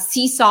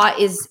 Seesaw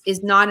is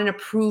not an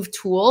approved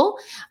tool.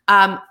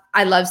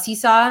 I love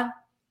Seesaw.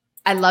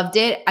 I loved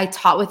it. I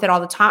taught with it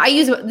all the time.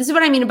 This is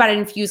what I mean about an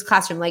infused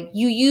classroom. Like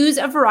you use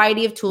a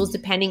variety of tools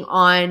depending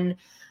on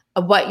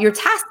what your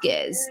task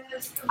is.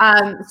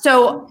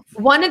 So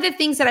one of the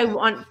things that I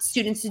want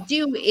students to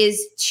do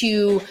is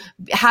to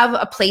have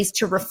a place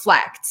to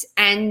reflect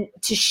and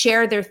to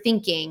share their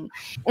thinking.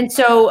 And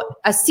so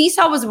a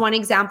Seesaw was one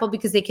example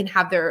because they can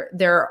have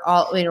their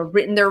all,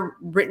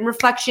 written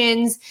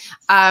reflections.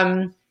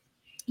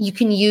 You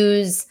can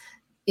use,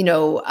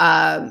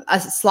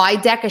 a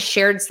slide deck, a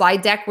shared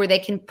slide deck where they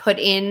can put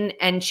in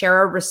and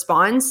share a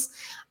response.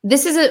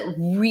 This is a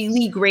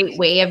really great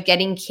way of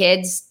getting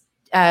kids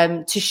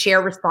to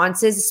share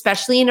responses,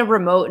 especially in a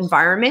remote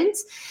environment.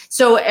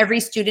 So every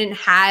student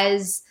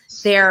has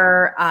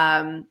their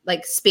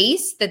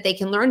space that they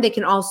can learn. They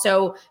can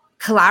also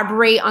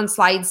collaborate on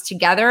slides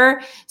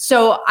together.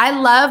 So I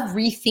love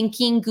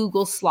rethinking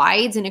Google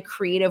Slides in a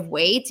creative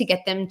way to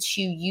get them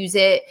to use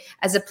it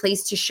as a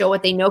place to show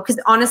what they know. Because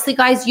honestly,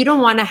 guys, you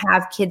don't want to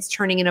have kids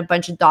turning in a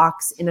bunch of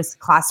docs in a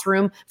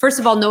classroom. First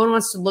of all, no one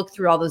wants to look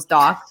through all those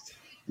docs.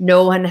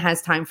 No one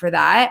has time for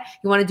that.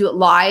 You want to do it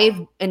live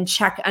and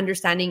check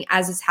understanding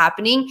as it's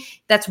happening.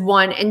 That's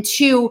one. And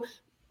two,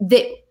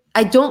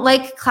 I don't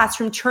like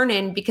classroom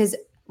turn-in because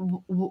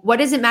what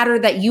does it matter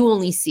that you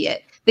only see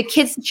it? The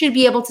kids should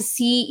be able to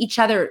see each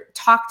other,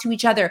 talk to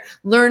each other,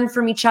 learn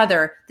from each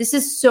other. This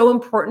is so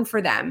important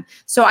for them.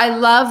 So I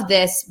love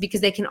this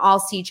because they can all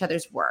see each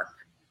other's work.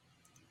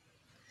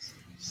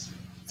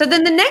 So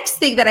then the next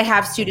thing that I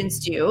have students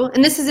do,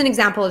 and this is an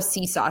example of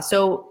Seesaw.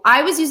 So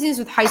I was using this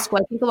with high school.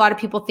 I think a lot of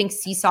people think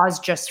Seesaw is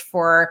just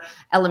for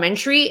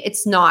elementary.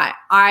 It's not.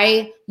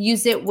 I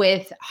use it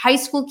with high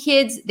school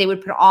kids. They would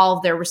put all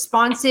of their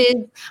responses.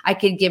 I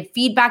could give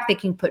feedback. They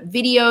can put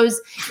videos.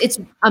 It's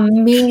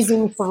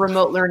amazing for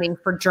remote learning,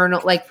 for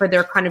journal, like for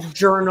their kind of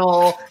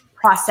journal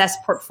process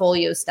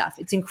portfolio stuff.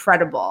 It's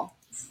incredible.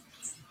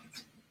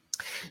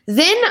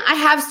 Then I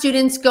have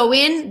students go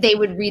in, they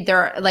would read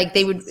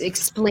they would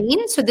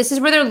explain. So this is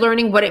where they're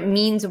learning what it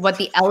means, what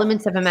the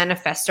elements of a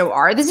manifesto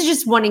are. This is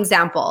just one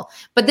example,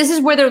 but this is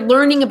where they're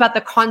learning about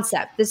the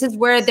concept. This is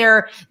where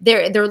they're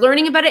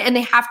learning about it, and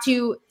they have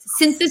to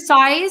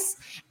synthesize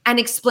and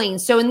explain.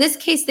 So in this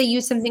case, they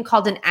use something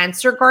called an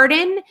answer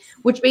garden,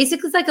 which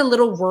basically is like a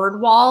little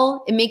word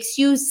wall. It makes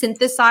you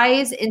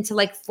synthesize into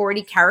like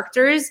 40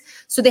 characters.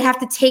 So they have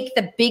to take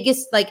the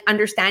biggest like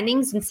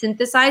understandings and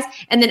synthesize.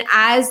 And then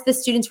as the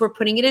students were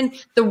putting it in,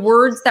 the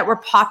words that were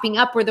popping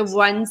up were the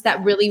ones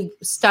that really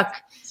stuck.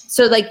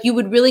 So like you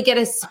would really get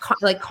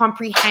to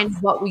comprehend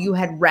what you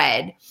had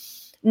read.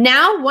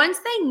 Now, once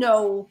they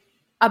know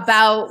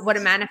about what a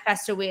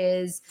manifesto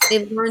is,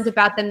 they've learned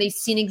about them, they've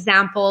seen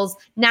examples.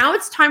 Now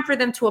it's time for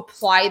them to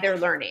apply their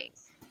learning.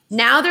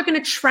 Now they're going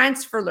to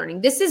transfer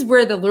learning. This is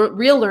where the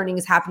real learning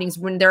is happening, is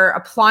when they're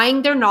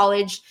applying their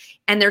knowledge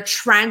and they're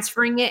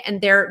transferring it,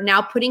 and they're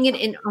now putting it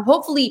in,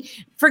 hopefully,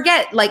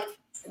 forget like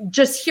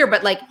just here,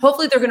 but like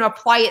hopefully they're going to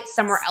apply it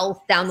somewhere else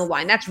down the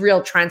line. That's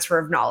real transfer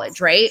of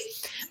knowledge, right?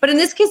 But in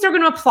this case, they're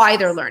going to apply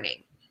their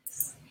learning,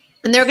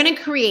 and they're going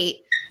to create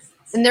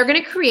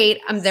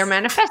their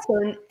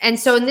manifesto. And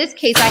so in this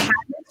case, I have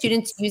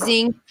students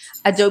using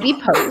Adobe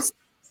Post,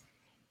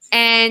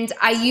 and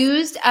I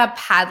used a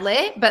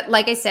Padlet. But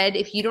like I said,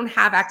 if you don't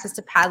have access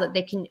to Padlet,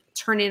 they can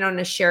turn in on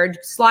a shared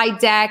slide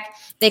deck.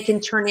 They can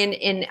turn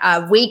in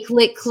a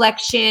Wakelet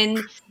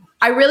collection.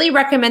 I really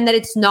recommend that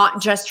it's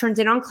not just turned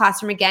in on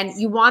Classroom. Again,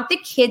 you want the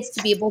kids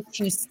to be able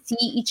to see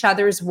each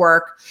other's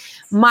work.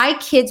 My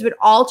kids would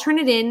all turn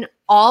it in,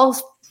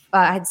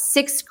 had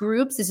 6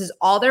 groups. This is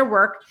all their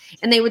work,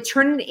 and they would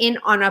turn it in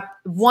on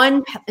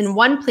in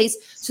one place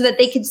so that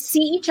they could see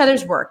each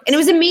other's work. And it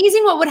was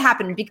amazing what would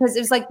happen, because it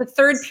was like the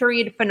third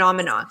period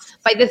phenomenon.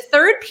 By the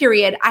third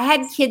period, I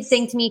had kids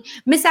saying to me,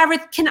 "Miss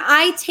Averett, can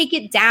I take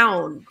it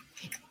down?"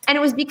 And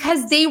it was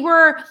because they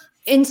were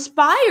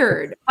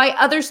inspired by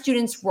other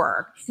students'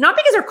 work, not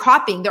because they're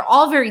copying. They're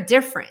all very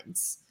different,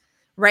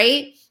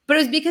 right? But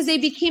it was because they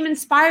became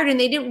inspired, and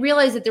they didn't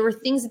realize that there were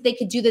things that they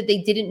could do that they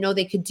didn't know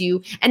they could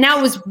do. And now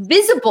it was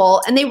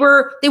visible, and they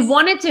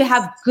wanted to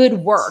have good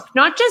work,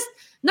 not just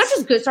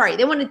good. Sorry.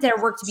 They wanted their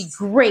work to be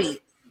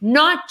great,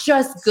 not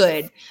just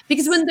good.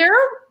 Because when they're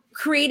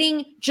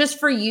creating just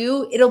for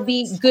you, it'll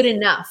be good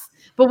enough.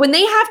 But when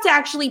they have to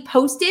actually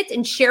post it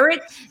and share it,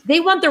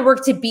 they want their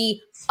work to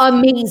be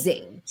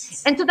amazing.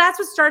 And so that's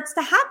what starts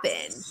to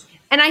happen.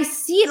 And I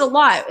see it a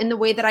lot in the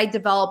way that I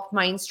develop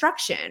my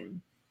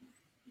instruction.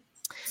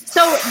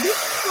 So this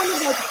is kind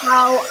of like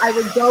how I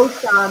would go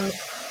from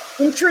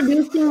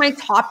introducing my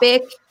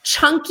topic,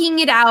 chunking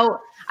it out.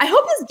 I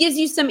hope this gives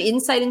you some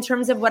insight in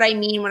terms of what I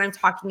mean when I'm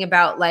talking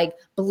about like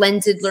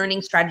blended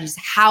learning strategies,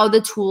 how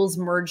the tools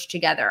merge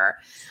together.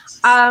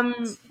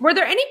 Were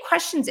there any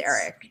questions,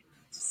 Eric?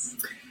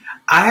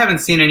 I haven't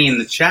seen any in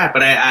the chat,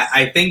 but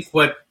I think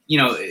what,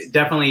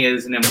 definitely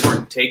is an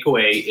important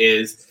takeaway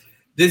is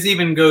this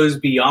even goes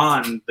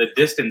beyond the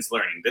distance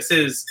learning. This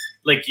is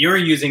like you're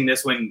using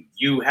this when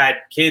you had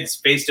kids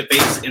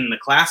face-to-face in the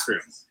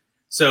classroom.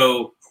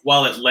 So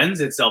while it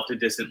lends itself to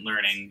distant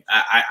learning,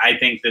 I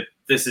think that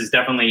this is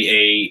definitely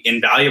a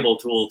invaluable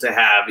tool to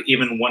have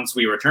even once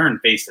we return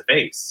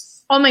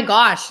face-to-face. Oh my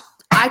gosh.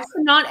 I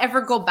could not ever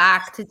go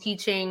back to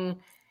teaching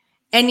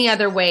any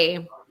other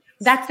way.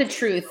 That's the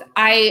truth.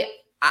 I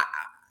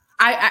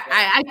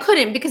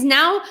couldn't, because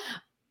now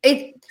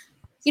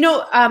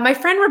my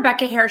friend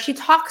Rebecca Hare, she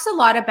talks a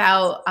lot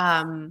about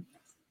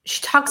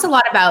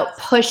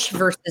push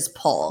versus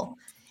pull.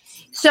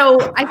 So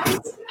I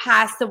think in the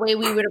past, the way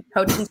we would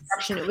approach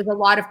instruction, it was a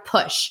lot of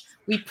push.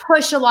 We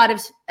push a lot of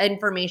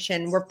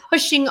information. We're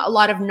pushing a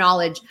lot of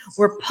knowledge.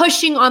 We're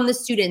pushing on the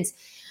students.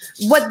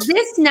 What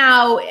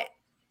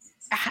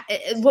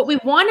we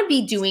want to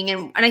be doing,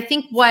 and I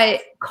think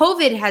what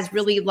COVID has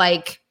really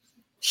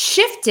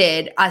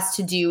shifted us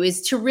to do, is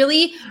to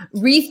really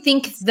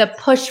rethink the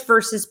push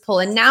versus pull.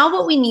 And now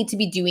what we need to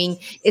be doing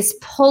is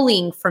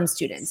pulling from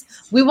students.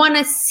 We want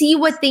to see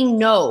what they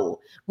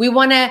know. We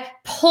want to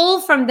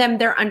pull from them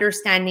their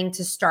understanding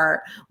to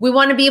start. We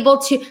want to be able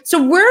to,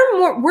 so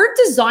we're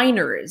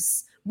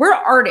designers, we're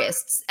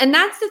artists. And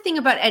that's the thing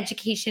about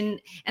education.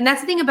 And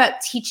that's the thing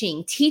about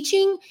teaching.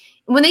 Teaching,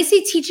 when they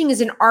say teaching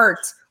is an art,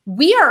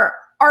 we are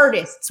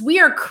artists, we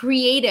are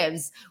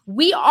creatives,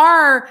 we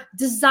are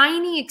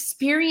designing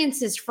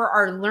experiences for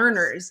our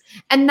learners.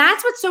 And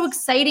that's what's so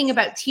exciting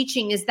about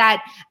teaching, is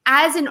that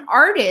as an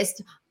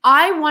artist,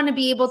 I want to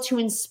be able to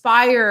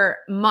inspire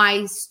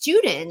my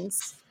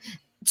students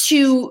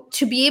to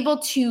be able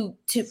to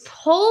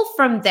pull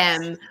from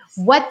them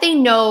what they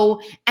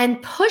know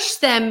and push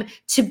them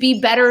to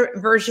be better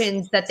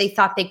versions that they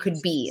thought they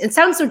could be. It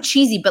sounds so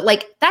cheesy, but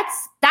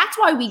that's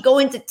why we go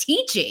into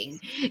teaching,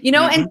 Mm-hmm.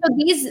 And so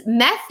these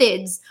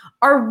methods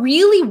are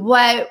really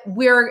what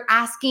we're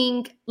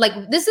asking.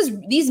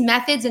 These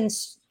methods and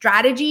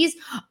strategies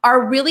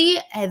are really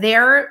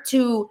there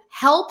to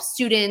help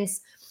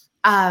students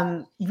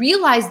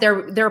realize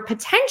their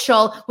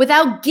potential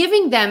without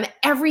giving them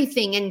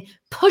everything and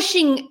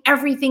pushing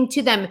everything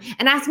to them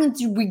and asking them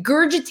to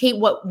regurgitate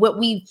what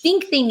we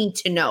think they need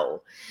to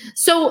know.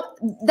 So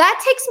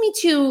that takes me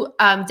to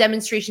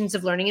demonstrations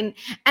of learning.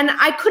 And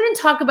I couldn't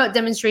talk about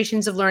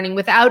demonstrations of learning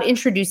without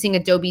introducing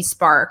Adobe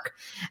Spark.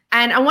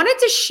 And I wanted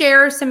to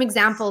share some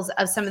examples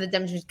of some of the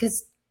demonstrations,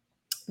 because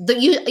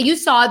you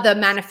saw the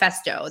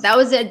manifesto. That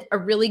was a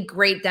really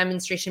great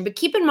demonstration. But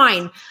keep in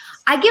mind,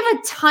 I give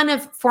a ton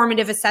of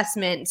formative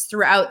assessments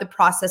throughout the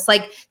process.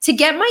 Like, to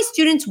get my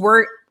students'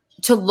 work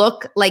to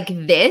look like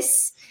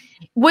this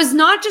was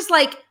not just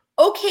like,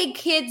 okay,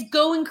 kids,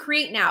 go and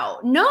create now.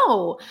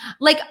 No,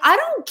 like, I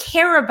don't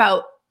care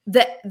about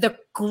the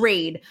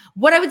grade.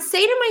 What I would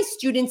say to my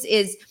students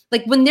is,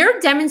 like, when they're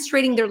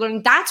demonstrating their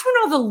learning, that's when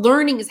all the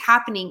learning is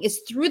happening,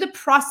 is through the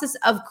process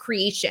of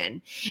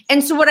creation.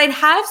 And so what I'd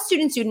have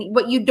students do,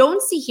 what you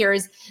don't see here,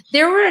 is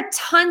there were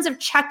tons of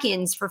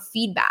check-ins for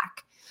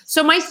feedback.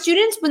 So my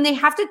students, when they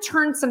have to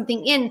turn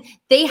something in,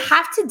 they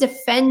have to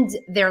defend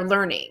their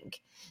learning.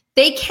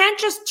 They can't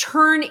just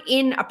turn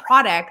in a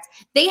product.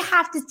 They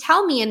have to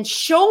tell me and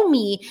show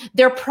me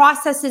their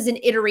processes and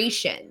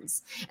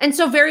iterations. And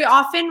so very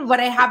often what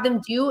I have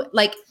them do,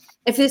 like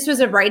if this was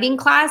a writing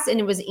class and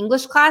it was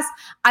English class,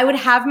 I would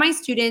have my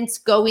students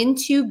go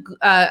into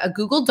a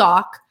Google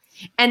Doc,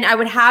 and I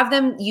would have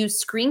them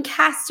use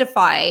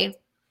Screencastify,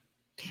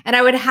 and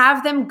I would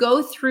have them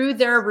go through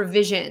their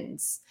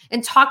revisions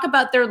and talk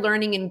about their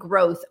learning and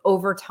growth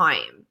over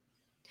time.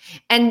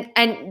 And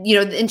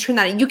turn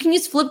that in. You can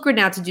use Flipgrid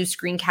now to do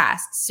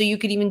screencasts. So you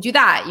could even do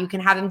that. You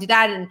can have them do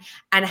that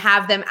and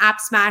have them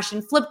app smash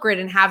in Flipgrid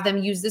and have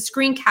them use the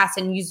screencast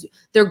and use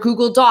their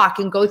Google Doc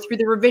and go through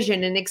the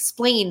revision and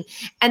explain.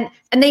 And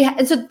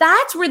so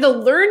that's where the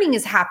learning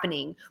is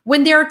happening,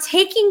 when they're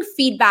taking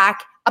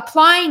feedback,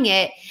 applying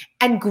it,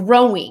 and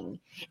growing.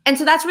 And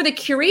so that's where the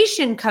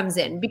curation comes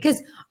in,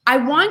 because I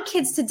want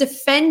kids to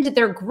defend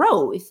their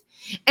growth.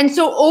 And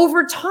so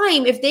over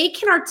time, if they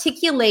can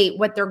articulate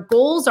what their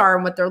goals are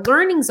and what their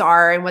learnings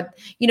are and what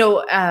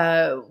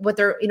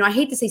their, I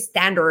hate to say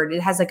standard,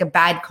 it has like a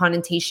bad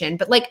connotation,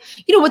 but like,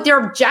 what their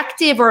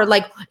objective, or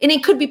like, and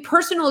it could be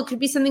personal. It could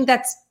be something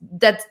that's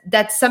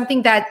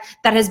something that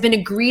has been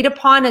agreed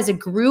upon as a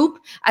group,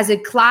 as a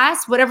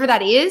class, whatever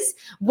that is.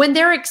 When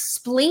they're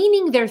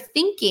explaining their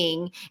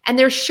thinking and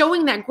they're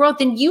showing that growth,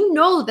 then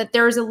that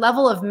there is a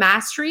level of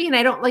mastery. And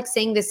I don't like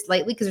saying this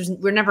lightly, because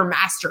we're never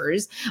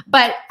masters,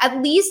 but at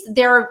least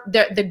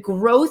the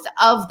growth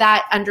of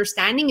that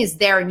understanding is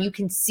there, and you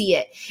can see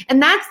it.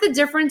 And that's the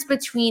difference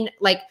between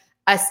like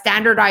a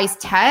standardized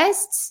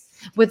test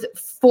with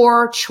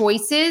 4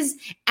 choices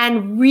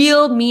and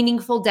real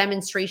meaningful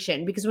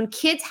demonstration. Because when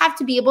kids have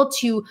to be able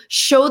to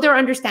show their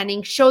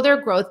understanding, show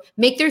their growth,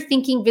 make their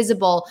thinking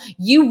visible,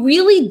 you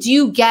really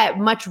do get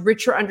much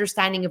richer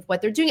understanding of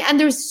what they're doing. And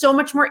there's so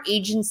much more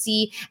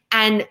agency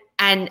and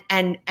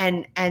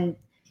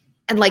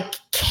like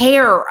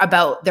care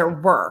about their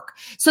work.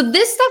 So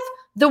this stuff,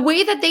 the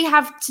way that they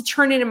have to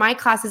turn it in my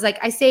class is like,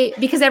 I say,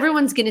 because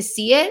everyone's going to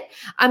see it,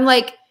 I'm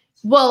like,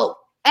 well,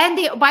 and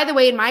by the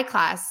way, in my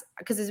class,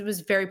 because it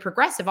was very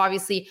progressive,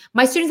 obviously,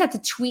 my students had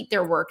to tweet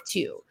their work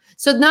too.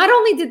 So not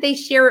only did they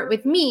share it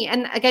with me,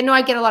 and like, I know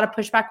I get a lot of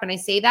pushback when I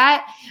say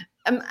that,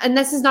 and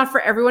this is not for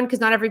everyone,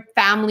 because not every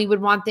family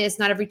would want this,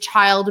 not every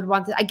child would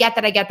want this. I get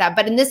that.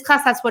 But in this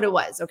class, that's what it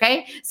was.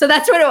 Okay. So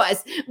that's what it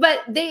was. But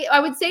I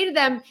would say to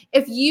them,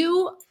 if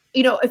you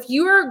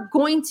are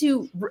going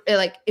to,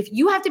 like, if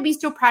you have to be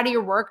so proud of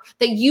your work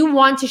that you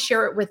want to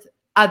share it with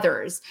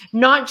others,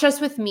 not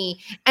just with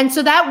me. And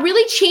so that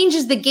really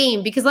changes the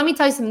game, because let me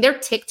tell you something, their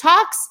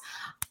TikToks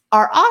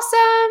are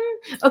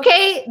awesome.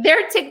 Okay.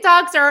 Their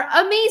TikToks are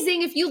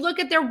amazing. If you look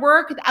at their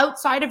work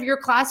outside of your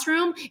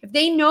classroom, if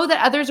they know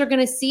that others are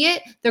going to see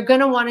it, they're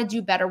going to want to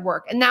do better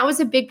work. And that was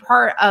a big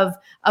part of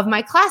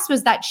my class,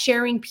 was that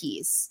sharing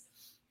piece.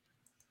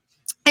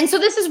 And so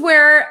this is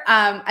where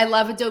I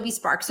love Adobe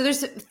Spark. So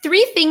there's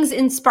 3 things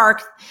in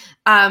Spark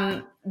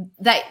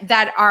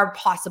that are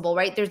possible,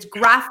 right? There's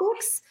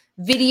graphics,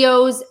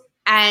 videos,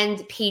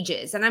 and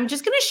pages. And I'm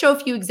just going to show a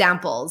few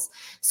examples.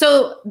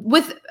 So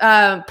with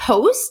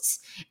posts,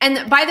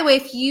 and by the way,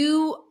 if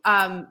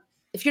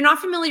you're not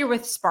familiar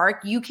with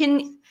Spark, you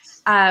can,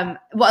 at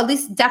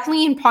least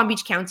definitely in Palm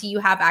Beach County, you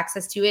have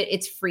access to it.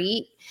 It's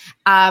free.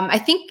 I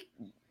think,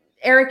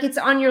 Eric, it's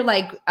on your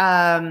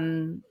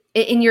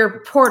in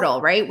your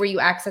portal, right, where you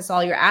access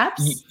all your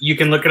apps. You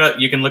can look it up.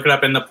 You can look it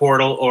up in the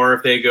portal, or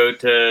if they go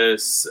to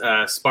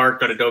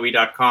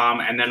spark.adobe.com,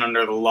 and then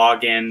under the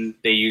login,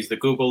 they use the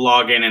Google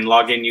login and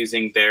log in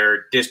using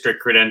their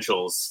district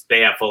credentials. They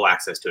have full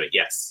access to it.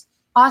 Yes.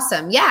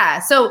 Awesome. Yeah.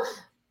 So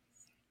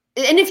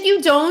And if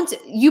you don't,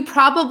 you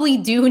probably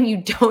do and you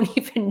don't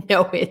even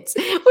know it,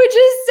 which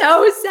is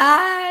so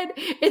sad.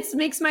 It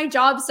makes my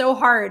job so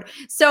hard.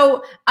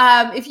 So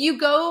if you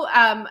go,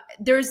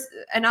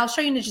 and I'll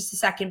show you in just a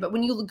second, but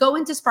when you go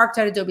into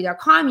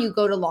spark.adobe.com, you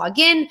go to log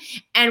in,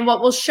 and what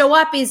will show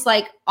up is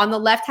like on the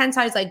left-hand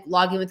side is like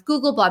log in with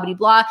Google, blah, blah,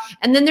 blah.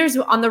 And then there's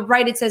on the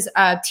right, it says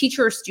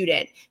teacher or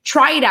student.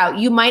 Try it out.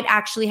 You might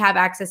actually have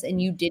access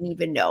and you didn't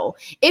even know.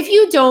 If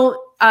you don't,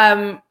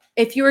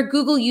 if you're a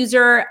Google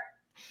user,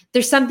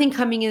 there's something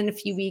coming in a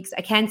few weeks.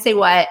 I can't say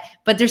what,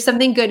 but there's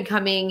something good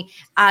coming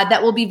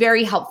that will be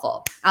very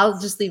helpful. I'll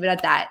just leave it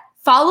at that.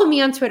 Follow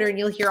me on Twitter and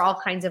you'll hear all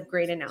kinds of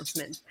great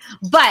announcements.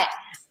 But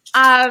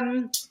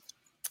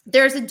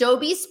there's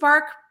Adobe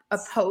Spark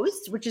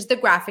Post, which is the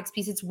graphics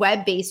piece. It's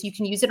web-based. You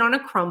can use it on a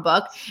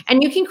Chromebook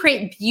and you can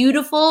create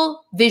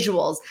beautiful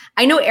visuals.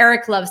 I know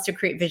Eric loves to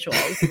create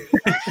visuals.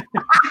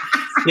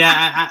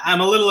 Yeah,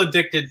 I'm a little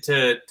addicted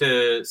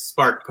to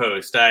Spark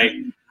Post.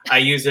 I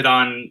use it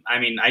on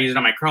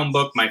my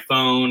Chromebook, my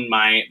phone,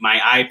 my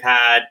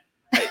iPad.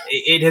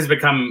 It has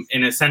become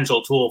an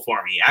essential tool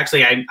for me.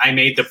 Actually, I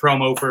made the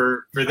promo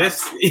for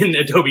this in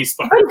Adobe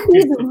Spark.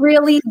 He's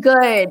really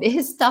good.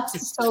 His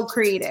stuff's so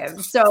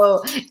creative.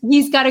 So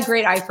he's got a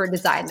great eye for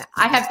design.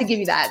 I have to give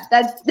you that.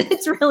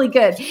 That's really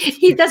good.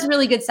 He does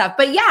really good stuff.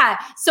 But yeah,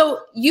 so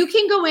you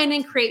can go in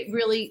and create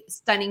really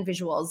stunning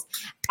visuals.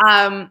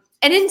 And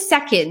in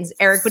seconds,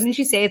 Eric, wouldn't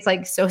you say it's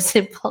like so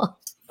simple?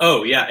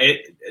 Oh yeah,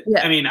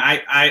 I mean,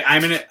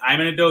 I'm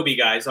an Adobe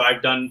guy, so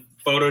I've done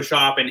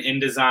Photoshop and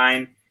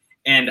InDesign,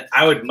 and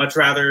I would much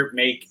rather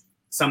make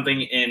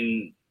something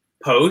in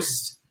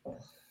Post,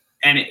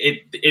 and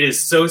it is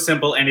so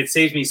simple, and it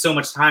saves me so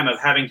much time of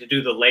having to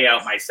do the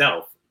layout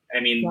myself. I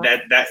mean,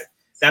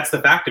 that's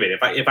the fact of it.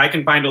 If I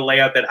can find a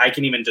layout that I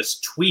can even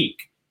just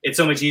tweak, it's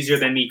so much easier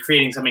than me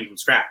creating something from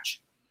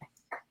scratch.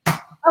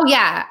 Oh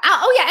yeah.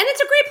 And it's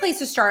a great place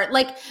to start.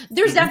 Like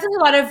there's definitely a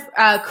lot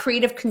of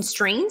creative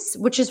constraints,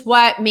 which is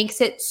what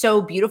makes it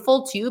so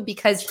beautiful too,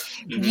 because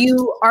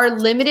you are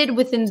limited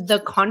within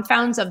the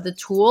confounds of the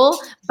tool,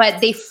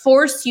 but they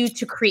force you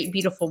to create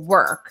beautiful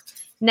work.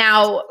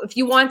 Now, if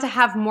you want to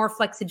have more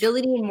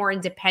flexibility and more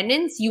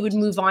independence, you would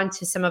move on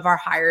to some of our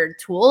higher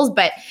tools.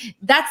 But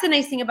that's the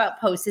nice thing about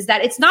Post is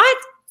that it's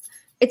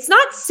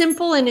not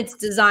simple in its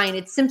design.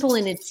 It's simple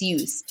in its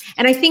use.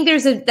 And I think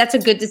that's a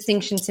good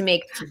distinction to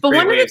make. But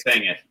Great way of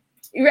saying it.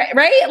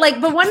 Right?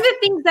 But one of the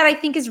things that I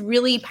think is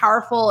really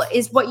powerful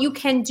is what you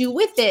can do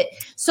with it.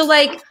 So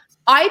like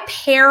I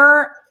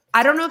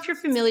don't know if you're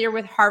familiar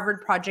with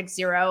Harvard Project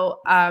Zero,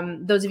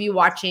 those of you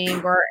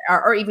watching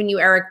or even you,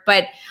 Eric,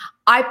 but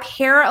I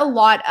pair a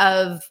lot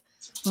of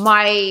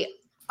my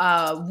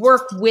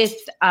work with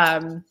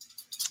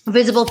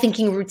visible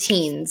thinking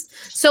routines.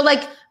 So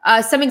like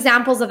some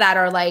examples of that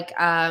are like,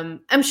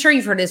 I'm sure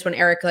you've heard this one,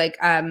 Eric, like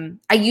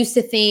I used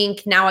to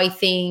think, now I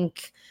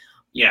think.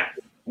 Yeah.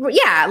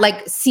 Yeah,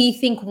 like see,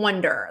 think,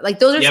 wonder. Like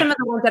those are some of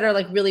the ones that are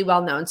like really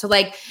well known. So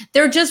like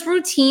they're just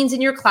routines in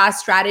your class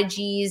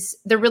strategies.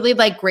 They're really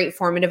like great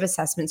formative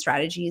assessment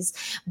strategies.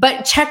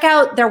 But check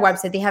out their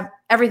website. They have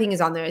everything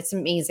is on there. It's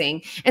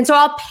amazing. And so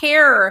I'll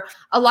pair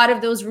a lot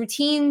of those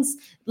routines,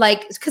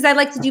 like because I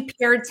like to do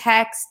paired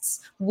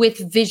texts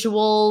with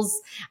visuals,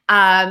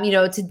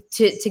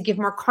 to give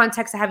more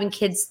context to having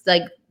kids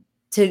like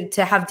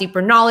to have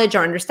deeper knowledge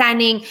or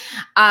understanding.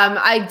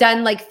 I've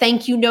done like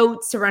thank you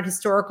notes around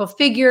historical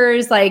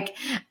figures, like,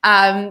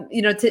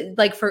 to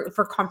like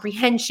for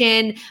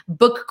comprehension,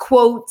 book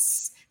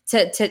quotes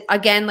to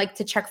again, like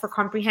to check for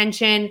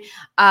comprehension,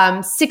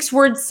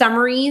 6-word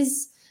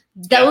summaries.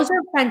 Those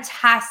are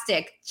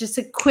fantastic. Just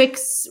a quick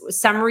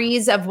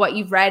summaries of what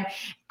you've read.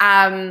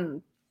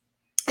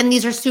 And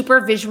these are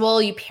super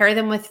visual. You pair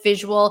them with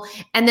visual,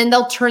 and then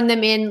they'll turn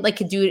them in. They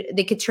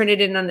could turn it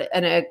in on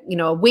a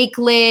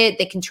Wakelet.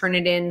 They can turn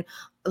it in,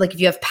 like if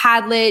you have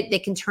Padlet, they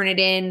can turn it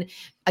in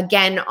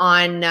again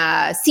on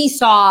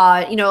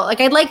Seesaw. Like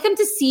I'd like them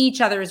to see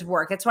each other's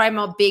work. That's why I'm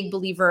a big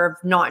believer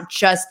of not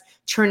just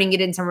turning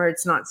it in somewhere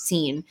it's not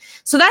seen.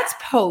 So that's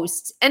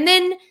Post, and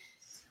then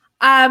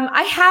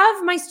I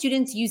have my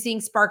students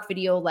using Spark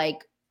Video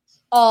like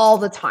all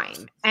the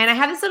time. And I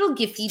have this little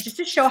Giphy just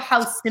to show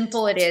how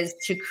simple it is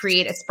to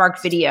create a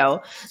Spark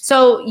video.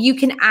 So you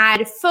can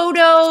add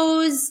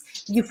photos,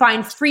 you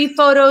find free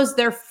photos,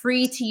 they're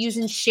free to use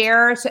and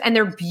share. And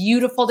they're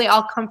beautiful. They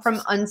all come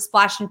from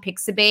Unsplash and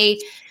Pixabay.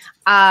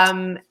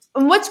 And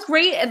what's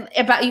great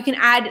about, you can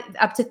add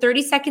up to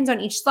 30 seconds on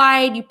each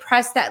slide. You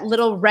press that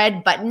little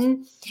red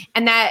button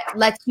and that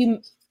lets you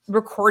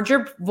record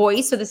your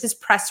voice. So this is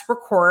press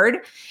record.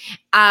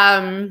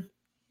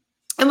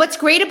 And what's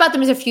great about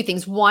them is a few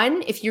things.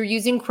 One, if you're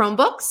using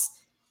Chromebooks,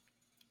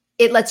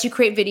 it lets you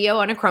create video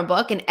on a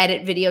Chromebook and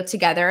edit video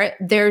together.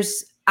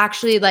 There's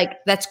actually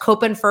that's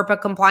COPA and FERPA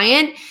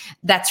compliant.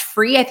 That's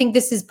free. I think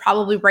this is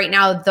probably right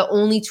now the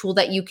only tool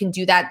that you can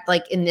do that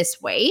like in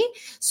this way.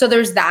 So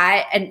there's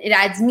that, and it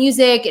adds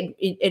music,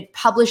 it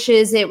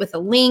publishes it with a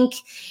link.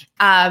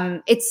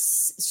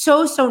 It's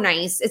so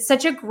nice. It's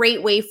such a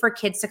great way for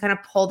kids to kind of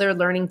pull their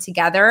learning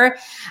together.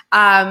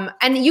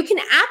 And you can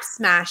app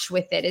smash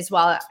with it as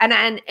well.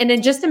 And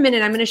in just a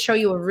minute, I'm going to show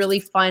you a really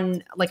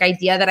fun like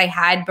idea that I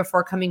had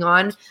before coming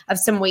on of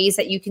some ways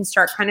that you can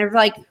start kind of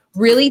like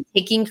really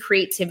taking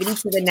creativity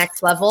to the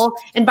next level.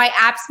 And by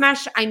app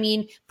smash, I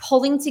mean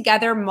pulling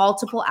together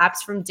multiple apps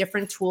from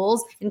different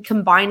tools and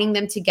combining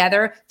them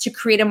together to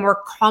create a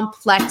more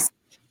complex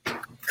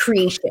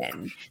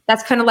creation.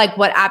 That's kind of like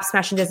what app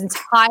smashing does,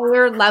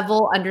 entire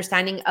level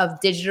understanding of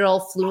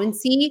digital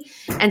fluency.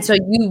 And so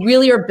you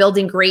really are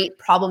building great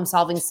problem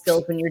solving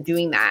skills when you're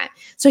doing that.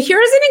 So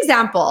here's an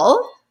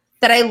example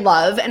that I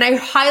love, and I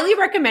highly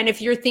recommend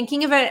if you're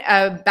thinking of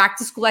a back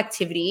to school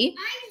activity.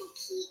 I will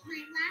keep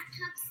my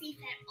laptop safe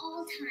at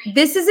all times.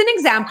 This is an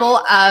example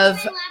of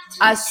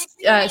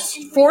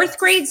fourth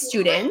grade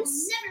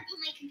students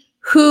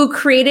who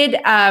created,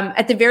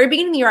 at the very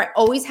beginning of the year, I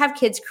always have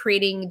kids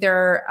creating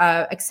their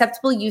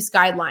acceptable use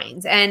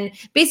guidelines. And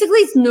basically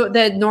it's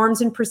the norms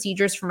and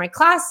procedures for my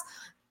class.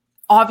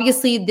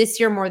 Obviously, this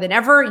year more than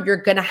ever, you're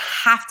going to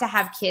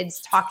have kids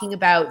talking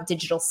about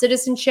digital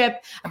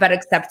citizenship, about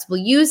acceptable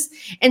use.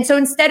 And so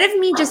instead of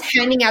me just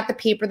handing out the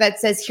paper that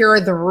says, here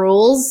are the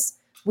rules,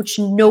 which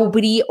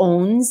nobody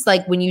owns,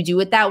 like when you do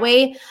it that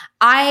way,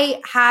 I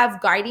have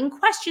guiding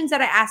questions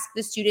that I ask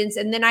the students,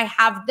 and then I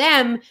have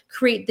them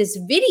create this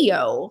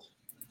video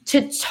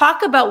to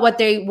talk about what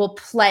they will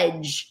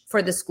pledge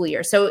for the school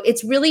year. So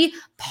it's really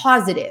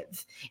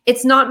positive.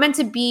 It's not meant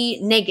to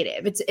be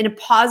negative. It's in a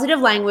positive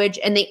language,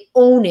 and they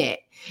own it.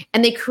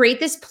 And they create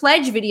this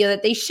pledge video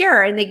that they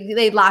share, and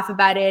they laugh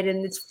about it,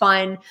 and it's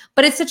fun.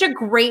 But it's such a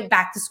great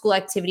back to school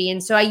activity.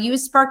 And so I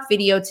use Spark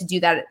Video to do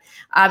that.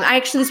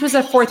 This was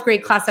a fourth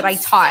grade class that I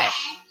taught.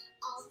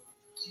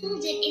 I'll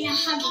hold it in a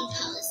hugging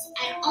pose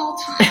at all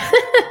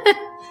times.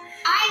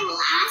 I will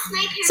ask my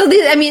parents. So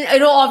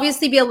it'll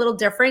obviously be a little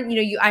different.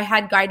 I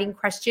had guiding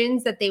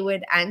questions that they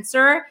would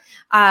answer.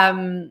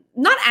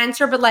 Not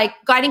answer, but like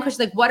guiding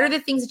questions, like what are the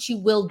things that you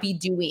will be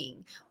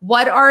doing?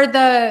 What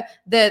are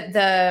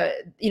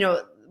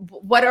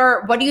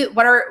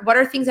what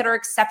are things that are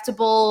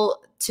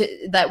acceptable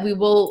to that we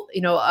will,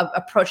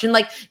 approach? And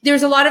like,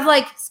 there's a lot of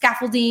like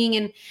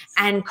scaffolding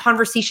and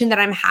conversation that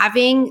I'm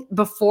having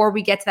before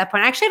we get to that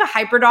point. I actually have a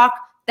hyperdoc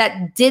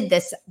that did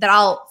this that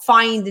I'll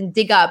find and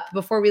dig up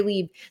before we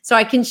leave, so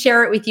I can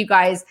share it with you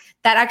guys.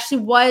 That actually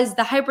was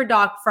the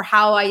hyperdoc for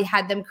how I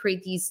had them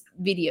create these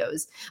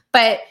videos.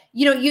 But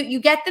you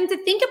get them to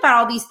think about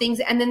all these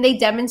things, and then they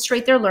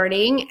demonstrate their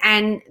learning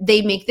and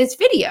they make this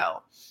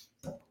video.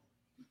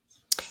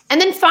 And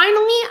then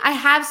finally, I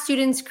have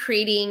students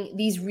creating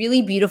these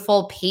really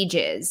beautiful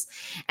pages.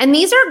 And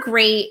these are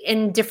great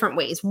in different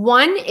ways.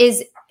 One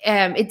is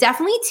it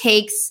definitely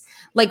takes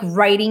like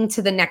writing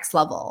to the next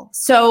level.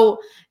 So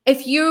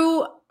if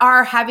you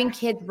are having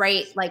kids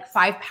write like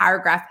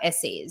 5-paragraph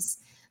essays,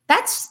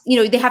 that's,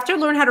 they have to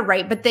learn how to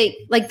write, but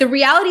the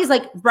reality is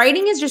like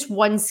writing is just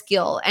one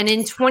skill. And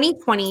in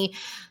 2020,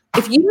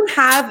 if you don't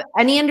have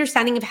any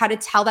understanding of how to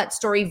tell that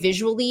story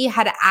visually,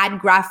 how to add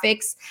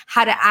graphics,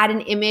 how to add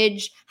an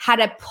image, how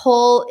to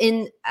pull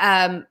in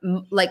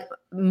like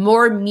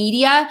more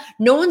media,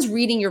 no one's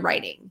reading your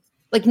writing.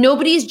 Like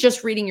nobody's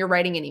just reading your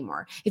writing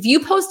anymore. If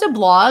you post a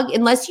blog,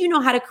 unless you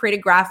know how to create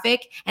a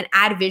graphic and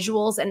add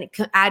visuals and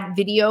add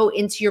video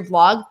into your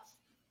blog,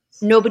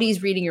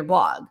 nobody's reading your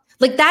blog.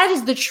 Like that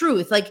is the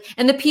truth. Like,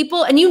 and the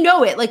people, and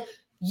it, like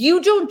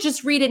you don't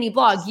just read any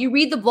blog, you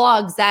read the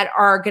blogs that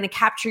are going to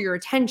capture your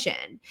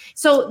attention.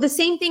 So the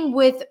same thing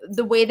with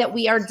the way that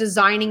we are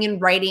designing and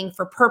writing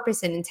for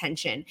purpose and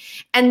intention.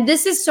 And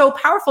this is so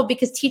powerful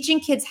because teaching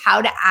kids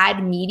how to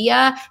add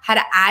media, how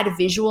to add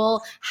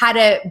visual, how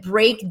to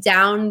break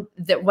down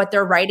what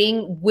they're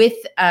writing with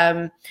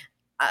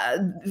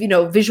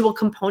visual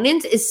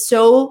components is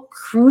so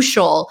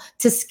crucial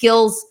to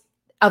skills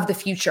of the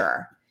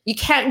future. You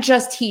can't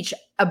just teach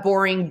a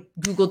boring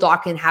Google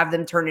Doc and have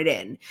them turn it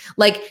in.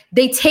 Like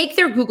they take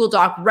their Google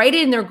Doc, write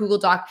it in their Google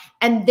Doc,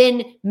 and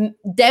then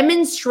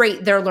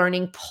demonstrate their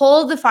learning,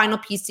 pull the final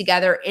piece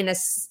together in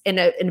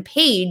a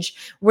page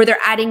where they're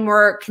adding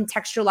more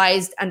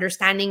contextualized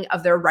understanding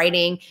of their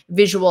writing,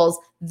 visuals.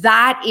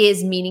 That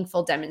is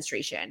meaningful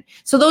demonstration.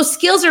 So those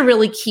skills are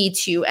really key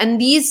too. And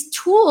these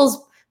tools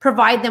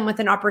provide them with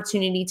an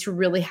opportunity to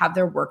really have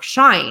their work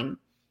shine.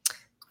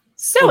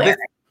 So well,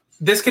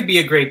 this could be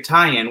a great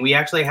tie-in. We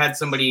actually had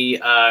somebody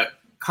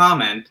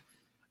comment.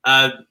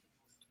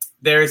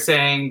 They're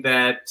saying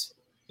that,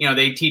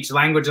 they teach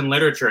language and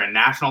literature and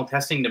national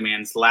testing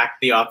demands lack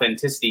the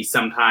authenticity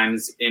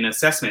sometimes in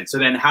assessment. So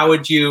then how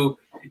would you,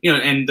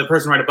 and the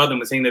person right above them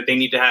was saying that they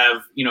need to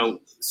have,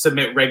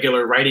 submit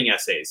regular writing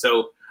essays.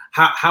 So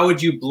how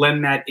would you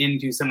blend that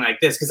into something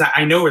like this? Because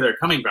I know where they're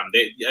coming from,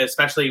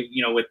 especially,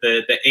 with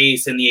the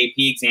ACE and the AP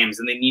exams,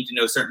 and they need to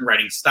know certain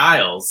writing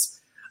styles.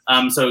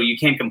 So you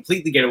can't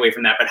completely get away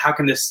from that. But how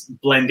can this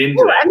blend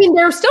into that? I mean,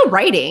 they're still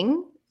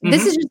writing.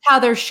 This is just how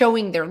they're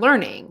showing their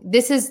learning.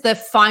 This is the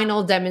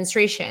final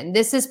demonstration.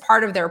 This is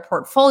part of their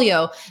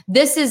portfolio.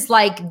 This is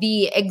like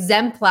the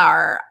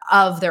exemplar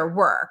of their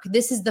work.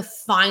 This is the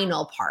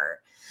final part.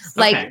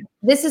 Like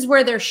this is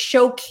where they're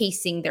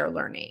showcasing their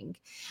learning.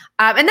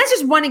 And that's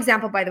just one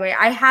example, by the way.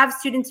 I have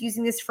students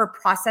using this for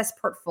process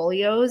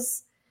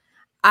portfolios.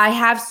 I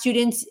have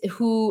students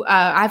who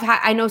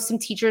I know some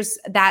teachers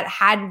that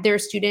had their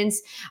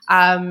students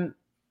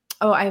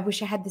I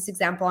wish I had this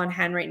example on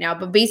hand right now.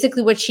 But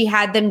basically what she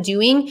had them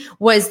doing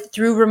was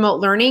through remote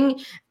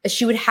learning,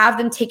 she would have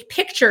them take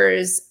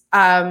pictures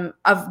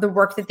of the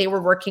work that they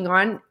were working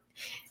on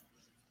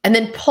and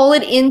then pull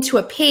it into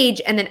a page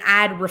and then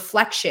add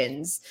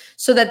reflections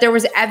so that there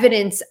was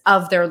evidence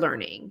of their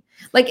learning.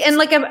 Like in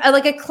like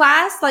a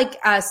class, like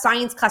a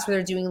science class where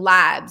they're doing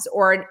labs,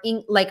 or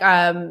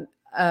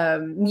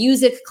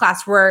music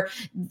class where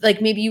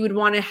like maybe you would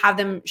want to have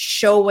them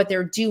show what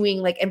they're doing,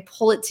 like, and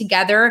pull it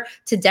together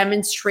to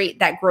demonstrate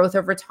that growth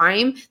over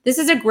time. This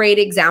is a great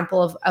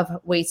example of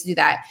ways to do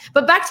that.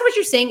 But back to what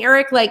you're saying,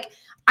 Eric, like,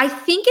 I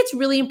think it's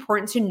really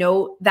important to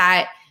note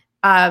that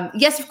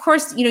yes, of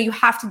course, you know, you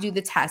have to do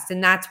the test,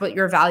 and that's what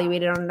you're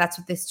evaluated on. And that's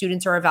what the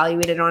students are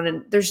evaluated on.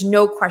 And there's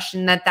no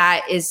question that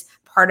that is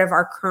part of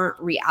our current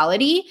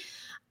reality.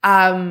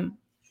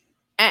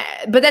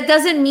 But that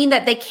doesn't mean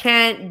that they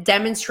can't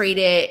demonstrate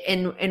it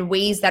in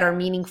ways that are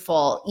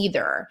meaningful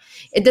either.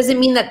 It doesn't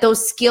mean that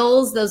those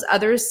skills, those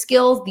other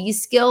skills,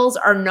 these skills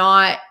are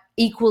not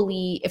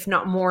equally, if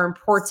not more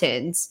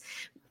important.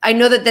 I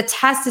know that the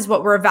test is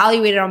what we're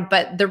evaluated on,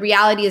 but the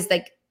reality is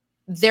like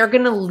they're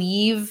going to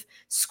leave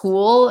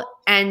school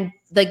and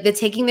like the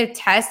taking their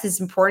test is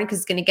important because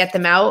it's going to get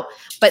them out.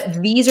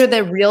 But these are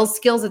the real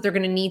skills that they're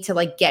going to need to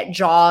like get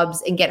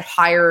jobs and get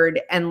hired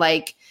and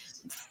like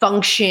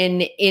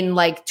function in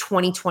like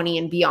 2020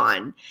 and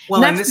beyond.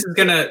 Well, and this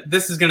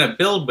is gonna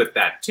build with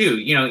that too.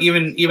 You know,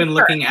 even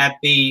looking at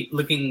the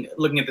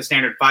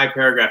standard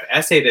 5-paragraph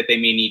essay that they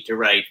may need to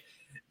write,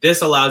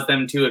 this allows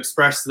them to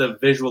express the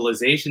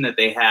visualization that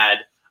they had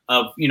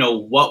of, you know,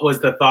 what was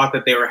the thought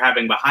that they were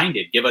having behind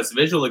it. Give us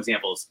visual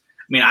examples.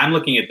 I mean, I'm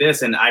looking at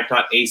this, and I've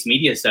taught ACE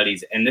Media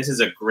Studies, and this is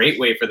a great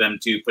way for them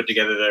to put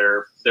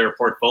together their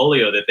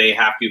portfolio that they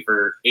have to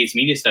for ACE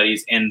Media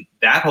Studies, and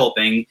that whole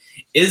thing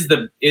is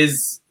the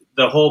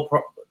whole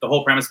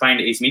premise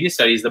behind ACE Media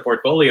Studies. The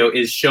portfolio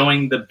is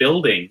showing the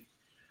building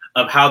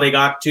of how they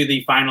got to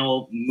the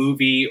final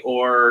movie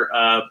or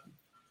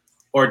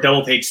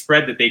double-page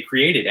spread that they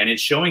created, and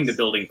it's showing the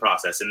building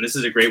process. And this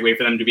is a great way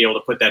for them to be able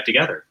to put that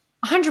together.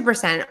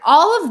 100%.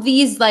 All of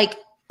these,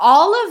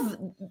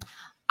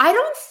 I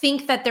don't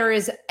think that there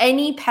is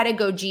any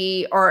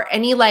pedagogy or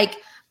any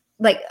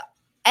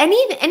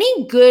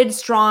any good,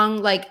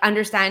 strong, like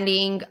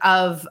understanding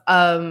of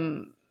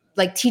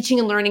like teaching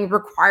and learning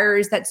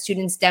requires that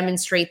students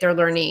demonstrate their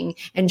learning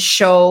and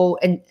show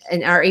and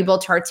are able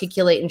to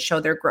articulate and show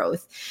their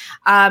growth.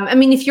 I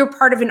mean, if you're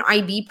part of an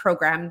IB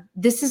program,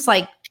 this is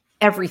like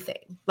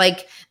everything,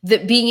 like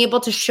being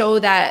able to show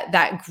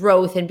that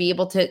growth and be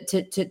able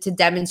to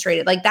demonstrate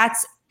it. Like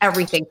that's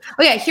everything.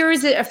 Oh yeah, here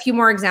is a few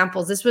more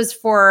examples. This was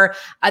for,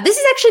 this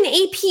is actually an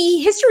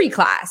AP history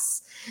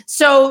class.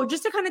 So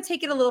just to kind of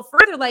take it a little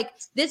further, like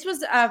this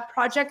was a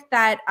project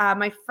that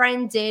my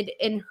friend did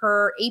in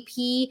her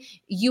AP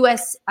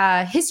US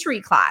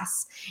history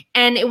class.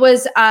 And it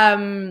was,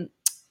 I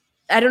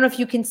don't know if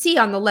you can see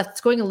on the left,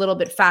 it's going a little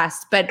bit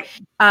fast, but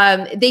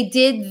they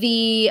did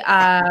the,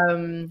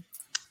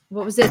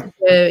 what was it?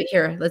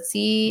 Here, let's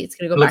see. It's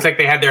going to go back. Looks like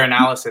they had their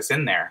analysis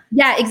in there.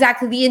 Yeah,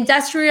 exactly. The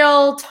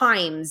industrial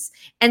times.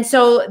 And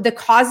so the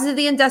causes of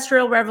the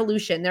Industrial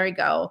Revolution, there you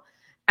go.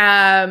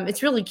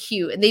 It's really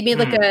cute. And they made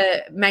like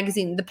a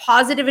magazine, the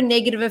positive and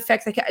negative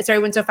effects. Sorry, I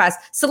went so fast.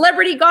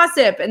 Celebrity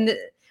gossip and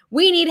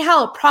we need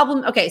help.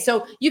 Problem. Okay,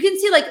 so you can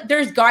see like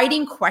there's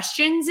guiding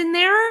questions in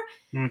there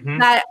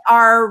that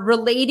are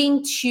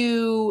relating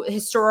to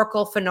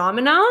historical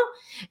phenomena,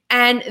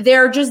 and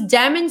they're just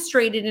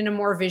demonstrated in a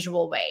more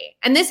visual way.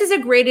 And this is a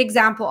great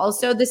example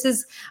also. This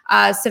is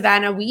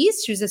Savannah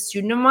Weiss, who's a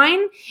student of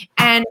mine,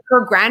 and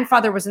her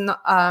grandfather was in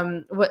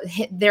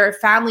the, their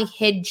family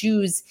hid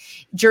Jews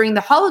during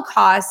the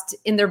Holocaust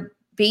in their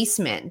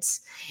basement.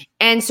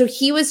 And so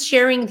he was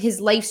sharing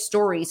his life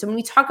story. So when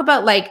we talk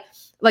about like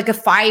a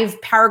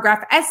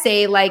 5-paragraph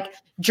essay, like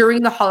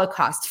during the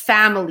Holocaust,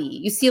 family,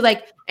 you see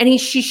like, and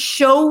she's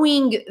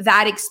showing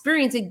that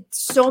experience.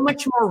 It's so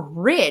much more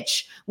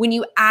rich when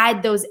you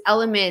add those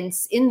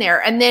elements in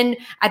there. And then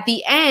at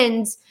the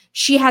end,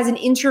 she has an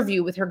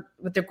interview with her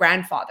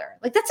grandfather.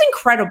 Like that's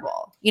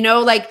incredible, you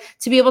know, like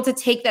to be able to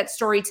take that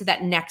story to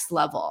that next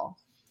level.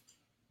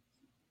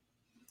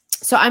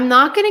 So I'm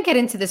not going to get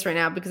into this right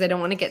now because I don't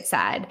want to get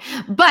sad,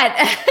 but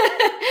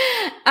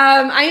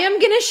I am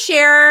going to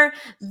share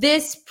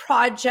this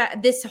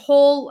project, this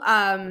whole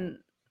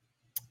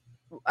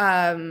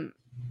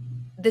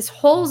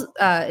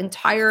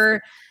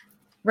entire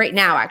right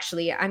now,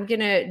 actually. I'm going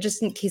to,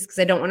 just in case, because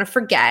I don't want to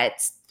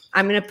forget,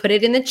 I'm going to put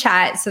it in the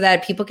chat so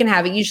that people can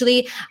have it.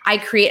 Usually I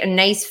create a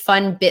nice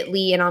fun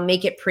bit.ly and I'll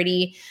make it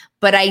pretty,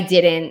 but I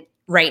didn't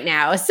right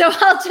now. So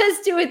I'll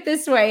just do it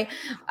this way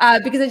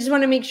because I just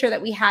want to make sure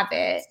that we have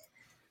it.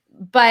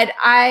 But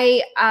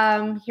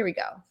here we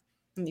go.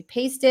 Let me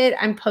paste it.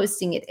 I'm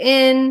posting it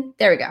in.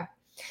 There we go.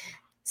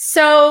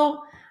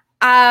 So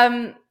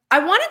I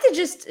wanted to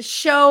just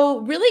show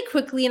really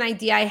quickly an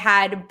idea I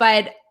had,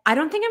 but I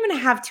don't think I'm going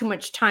to have too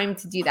much time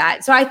to do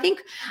that. So I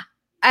think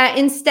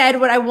instead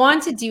what I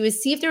want to do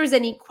is see if there was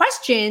any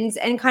questions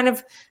and kind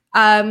of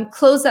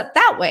close up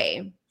that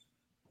way.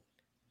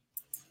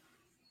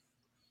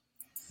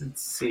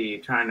 Let's see,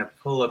 trying to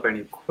pull up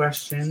any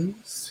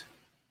questions.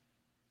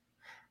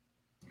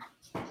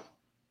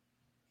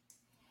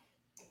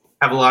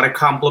 Have a lot of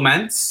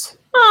compliments.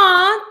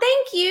 Aw,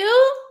 thank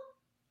you.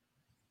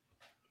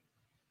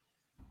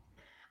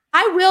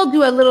 I will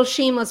do a little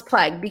shameless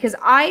plug because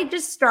I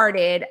just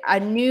started a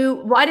new,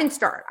 well, I didn't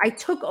start. I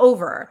took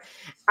over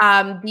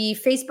the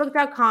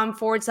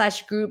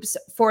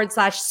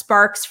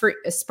facebook.com/groups/sparks for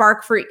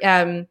Spark for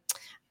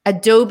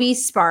Adobe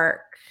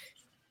Spark.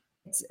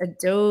 It's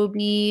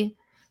Adobe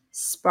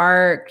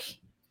Spark.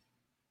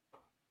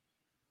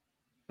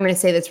 I'm going to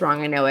say this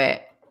wrong. I know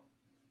it.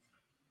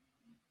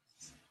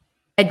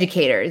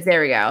 Educators.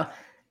 There we go.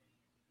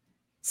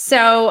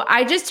 So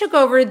I just took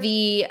over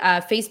the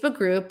Facebook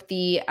group.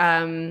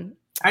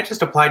 I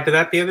just applied to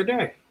that the other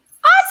day.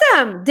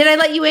 Awesome. Did I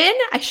let you in?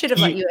 I should have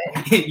let you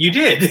in. You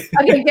did.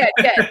 Okay, good.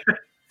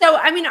 So,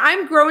 I mean,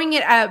 I'm growing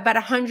it at about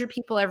 100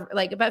 people,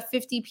 about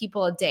 50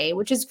 people a day,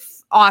 which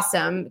is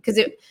awesome because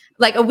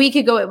like a week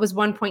ago, it was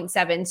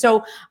 1.7.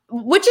 So,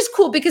 which is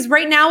cool because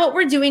right now what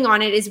we're doing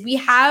on it is we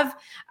have,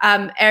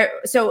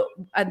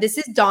 this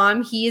is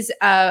Dom. He is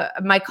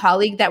my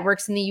colleague that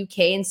works in the UK.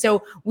 And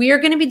so we are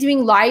going to be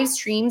doing live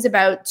streams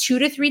about 2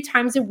 to 3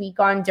 times a week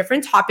on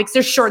different topics.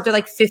 They're short. They're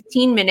like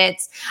 15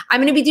 minutes. I'm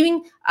going to be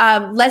doing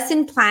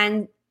lesson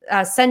plan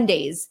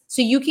Sundays.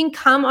 So you can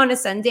come on a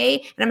Sunday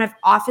and I'm gonna have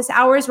office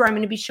hours where I'm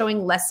going to be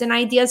showing lesson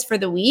ideas for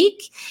the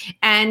week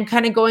and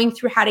kind of going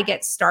through how to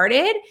get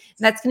started. And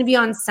that's going to be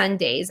on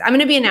Sundays. I'm going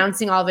to be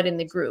announcing all of it in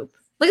the group.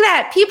 Look at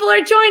that. People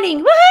are joining.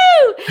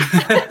 Woohoo! Yay!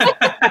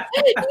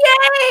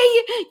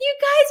 You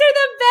guys are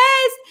the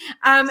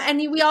best.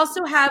 And we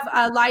also have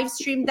a live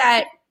stream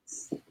that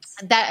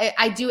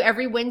I do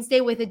every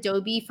Wednesday with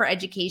Adobe for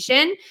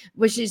Education,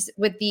 which is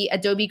with the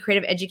Adobe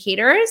Creative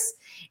Educators.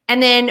 And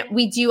then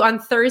we do on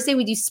Thursday,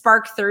 we do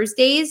Spark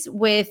Thursdays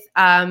with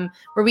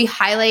where we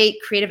highlight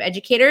creative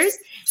educators.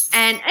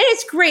 And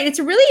it's great. It's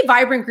a really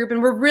vibrant group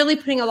and we're really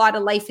putting a lot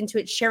of life into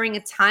it, sharing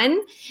a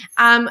ton.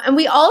 And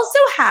we also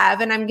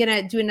have, and I'm going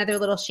to do another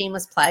little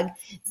shameless plug,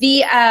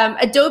 the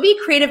Adobe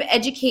Creative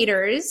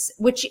Educators,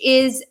 which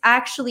is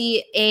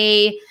actually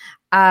a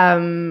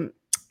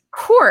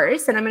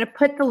course. And I'm going to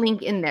put the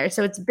link in there.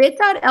 So it's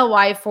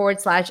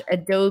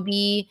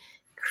bit.ly/Adobe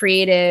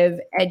Creative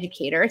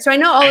Educator. So I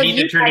know all of you. I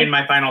need to turn in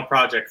my final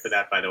project for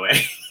that, by the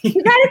way. You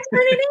got to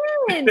turn it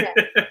in.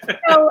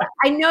 So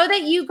I know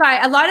that you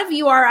guys, a lot of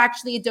you are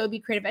actually Adobe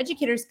Creative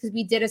Educators because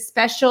we did a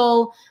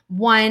special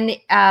one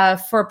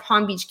for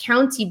Palm Beach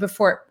County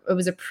before it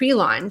was a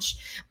pre-launch.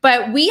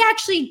 But we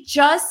actually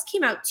just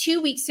came out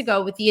 2 weeks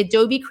ago with the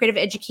Adobe Creative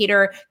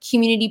Educator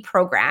Community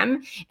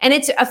Program. And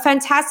it's a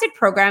fantastic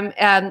program.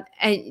 And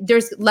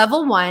there's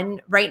level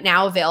 1 right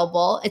now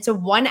available. It's a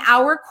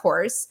 1-hour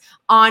course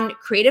on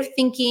creative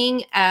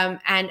thinking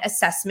and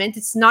assessment.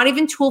 It's not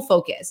even tool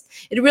focused.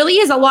 It really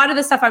is a lot of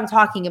the stuff I'm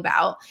talking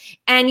about.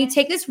 And you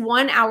take this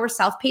 1-hour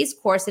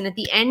self-paced course and at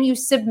the end you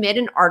submit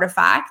an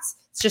artifact.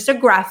 It's just a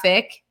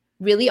graphic,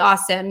 really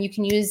awesome. You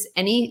can use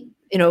any,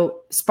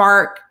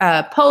 Spark,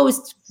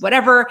 Post,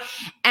 whatever.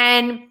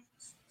 And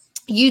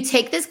you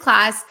take this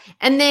class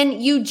and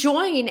then you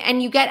join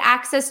and you get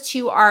access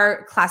to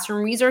our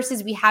classroom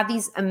resources. We have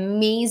these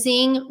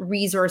amazing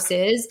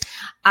resources.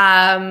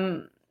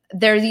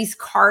 There are these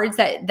cards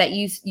that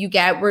you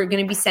get. We're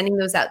going to be sending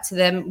those out to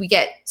them. We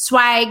get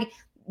swag.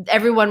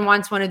 Everyone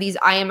wants one of these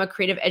I Am a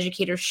Creative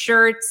Educator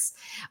shirts.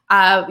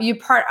 You're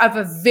part of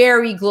a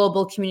very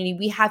global community.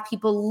 We have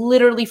people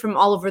literally from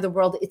all over the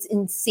world. It's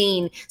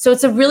insane. So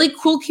it's a really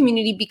cool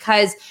community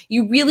because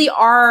you really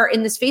are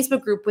in this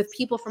Facebook group with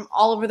people from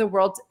all over the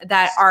world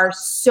that are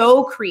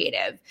so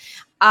creative.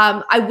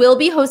 I will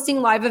be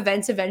hosting live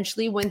events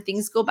eventually when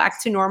things go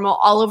back to normal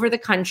all over the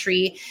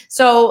country.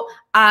 So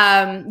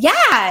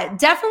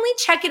definitely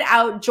check it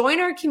out. Join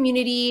our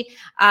community.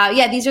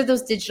 These are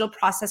those digital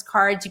process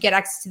cards. You get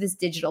access to this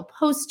digital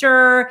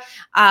poster.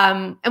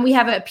 And we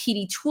have a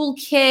PD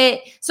toolkit.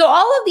 So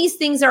all of these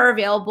things are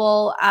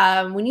available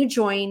when you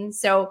join.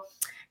 So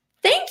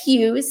thank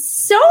you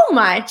so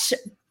much,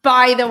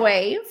 by the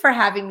way, for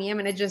having me. I'm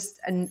going to just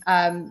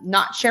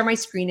not share my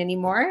screen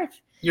anymore.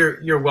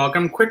 You're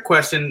welcome. Quick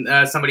question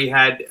somebody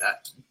had.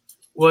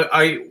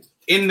 Are you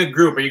in the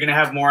group? Are you going to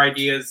have more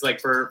ideas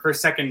like for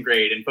second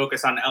grade and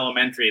focus on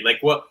elementary? Like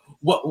what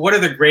are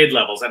the grade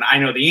levels? And I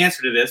know the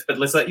answer to this, but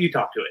let's let you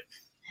talk to it.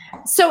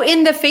 So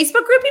in the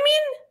Facebook group, you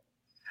mean?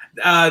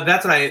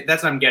 That's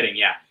what I'm getting.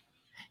 Yeah.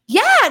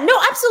 Yeah, no,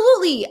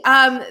 absolutely.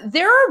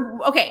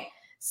 Okay.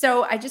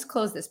 So I just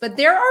closed this, but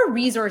there are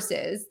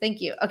resources.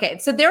 Thank you. Okay.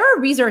 So there are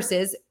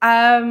resources.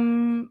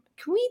 Can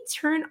we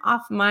turn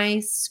off my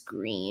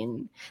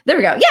screen? There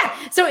we go.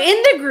 Yeah. So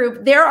in the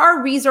group, there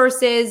are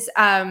resources.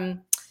 So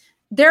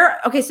there's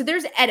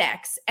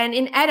edX, and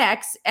in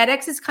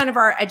edX is kind of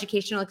our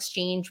educational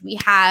exchange. We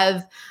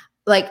have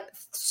like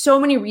so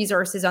many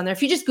resources on there.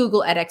 If you just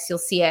Google edX, you'll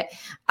see it.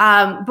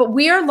 But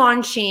we are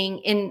launching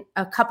in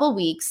a couple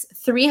weeks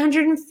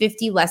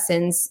 350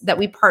 lessons that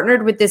we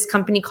partnered with this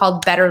company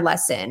called Better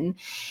Lesson.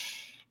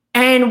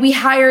 And we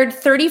hired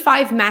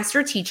 35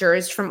 master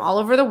teachers from all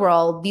over the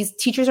world. These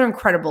teachers are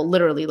incredible,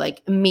 literally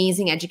like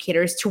amazing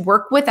educators, to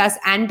work with us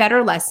and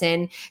Better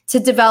Lesson to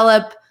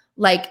develop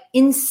like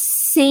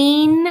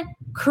insane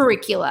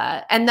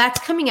curricula, and that's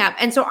coming up.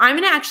 And so I'm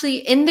going to actually,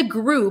 in the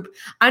group,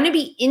 I'm going to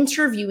be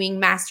interviewing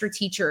master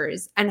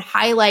teachers and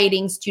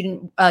highlighting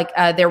student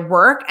their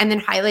work, and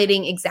then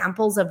highlighting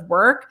examples of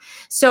work.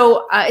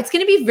 So it's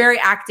going to be very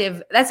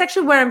active. That's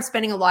actually where I'm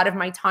spending a lot of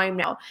my time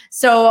now.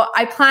 So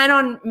I plan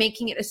on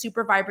making it a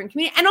super vibrant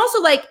community, and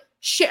also like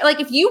share, like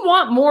if you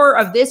want more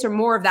of this or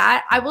more of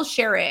that, I will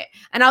share it.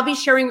 And I'll be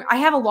sharing, I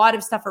have a lot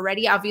of stuff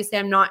already. Obviously,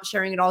 I'm not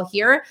sharing it all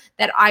here,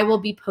 that I will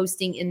be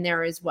posting in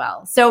there as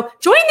well. So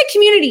join the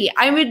community.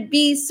 I would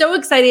be so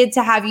excited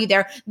to have you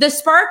there. The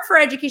Spark for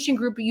Education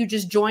group you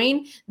just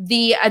joined,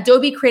 the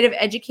Adobe Creative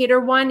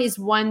Educator one, is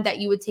one that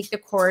you would take the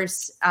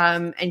course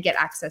and get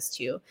access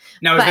to.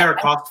 Now, is there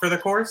a cost for the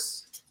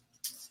course?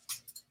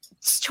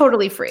 It's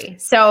totally free.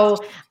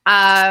 So,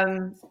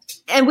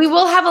 and we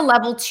will have a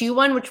level 2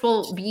 one, which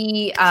will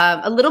be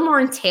a little more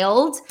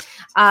entailed,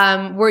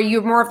 where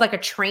you're more of like a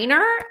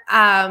trainer.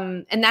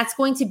 And that's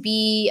going to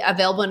be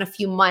available in a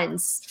few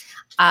months.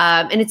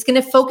 And it's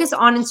going to focus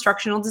on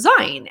instructional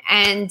design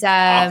and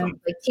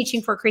Awesome. like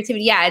teaching for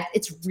creativity. Yeah,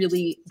 it's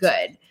really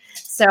good.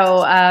 So,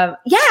 so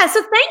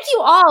thank you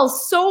all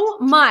so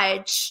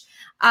much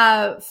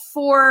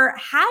for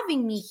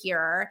having me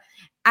here.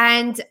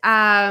 And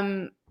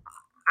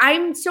I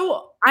am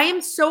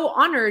so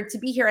honored to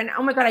be here. And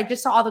oh my God, I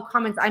just saw all the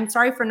comments. I'm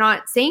sorry for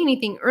not saying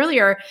anything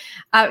earlier.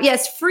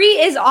 Yes,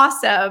 free is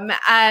awesome.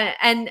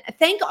 And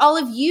thank all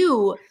of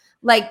you.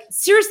 Like,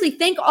 seriously,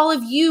 thank all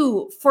of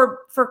you for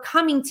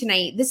coming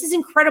tonight. This is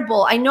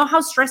incredible. I know how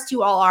stressed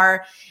you all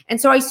are.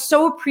 And so I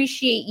so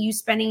appreciate you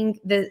spending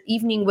the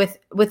evening with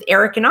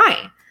Eric and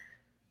I.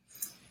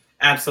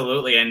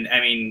 Absolutely. And I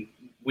mean,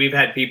 we've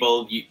had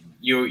people,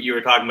 you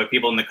were talking about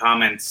people in the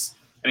comments,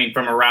 I mean,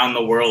 from around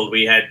the world.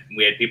 We had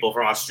people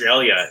from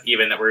Australia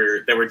even that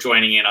were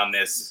joining in on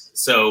this.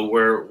 So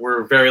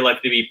we're very lucky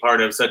to be part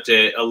of such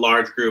a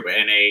large group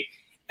and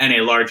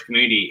a large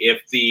community.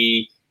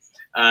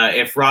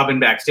 If Robin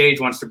backstage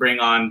wants to bring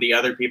on the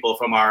other people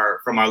from our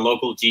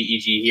local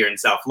GEG here in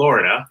South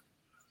Florida.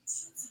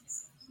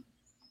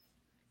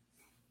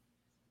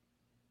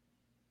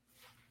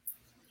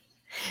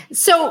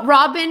 So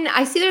Robin,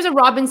 I see there's a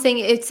Robin saying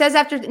it says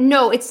after,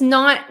 no, it's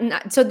not.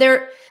 So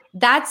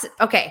that's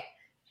okay.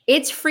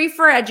 It's free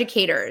for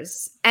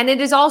educators, and it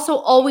is also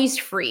always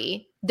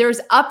free.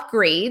 There's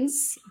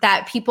upgrades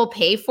that people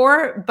pay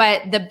for,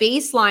 but the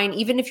baseline,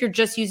 even if you're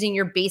just using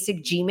your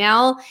basic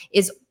Gmail,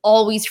 is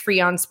always free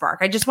on Spark.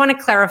 I just want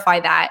to clarify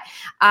that.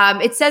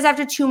 It says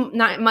after 2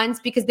 months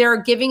because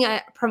they're giving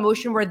a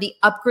promotion where the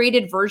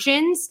upgraded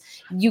versions,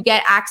 you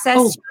get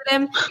access to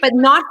them, but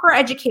not for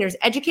educators.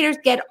 Educators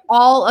get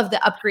all of the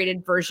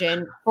upgraded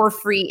version for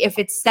free if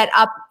it's set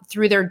up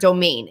through their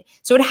domain.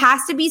 So it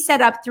has to be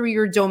set up through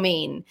your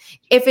domain.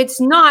 If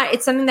it's not,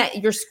 it's something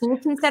that your school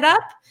can set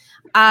up.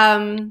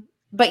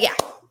 But yeah.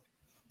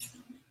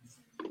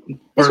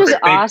 This was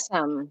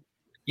awesome.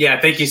 Yeah,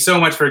 thank you so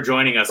much for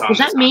joining us on this.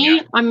 Was that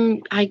me?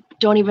 I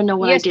don't even know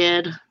what I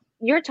did.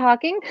 You're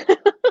talking?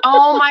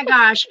 Oh my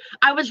gosh.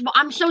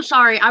 I'm so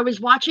sorry. I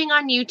was watching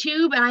on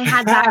YouTube and I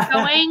had that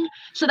going.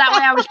 So that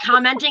way I was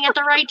commenting at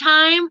the right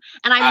time.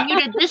 And I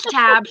muted this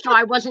tab so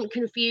I wasn't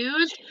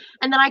confused.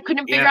 And then I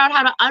couldn't figure out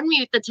how to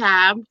unmute the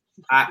tab.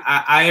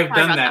 I have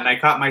done that, and I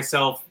caught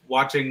myself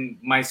watching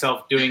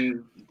myself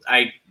doing,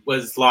 I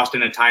was lost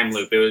in a time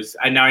loop. It was,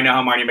 now I know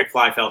how Marty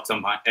McFly felt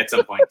at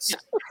some points.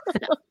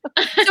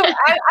 So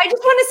I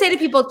just want to say to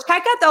people,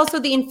 check out also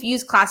the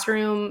Infused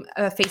Classroom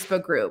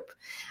Facebook group.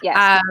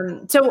 Yes.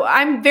 So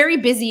I'm very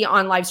busy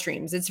on live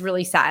streams. It's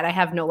really sad. I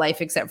have no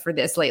life except for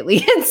this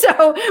lately. And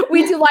so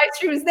we do live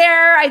streams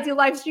there. I do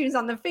live streams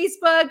on the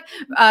Facebook.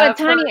 But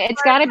Tanya,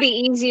 it's got to be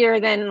easier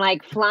than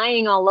like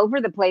flying all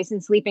over the place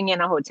and sleeping in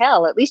a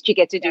hotel. At least you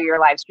get to do your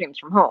live streams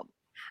from home.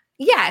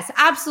 Yes,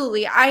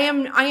 absolutely. I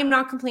am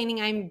not complaining.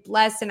 I'm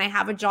blessed and I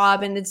have a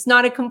job, and it's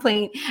not a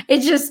complaint.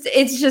 It's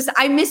just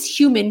I miss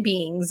human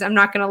beings. I'm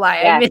not going to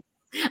lie. Yeah.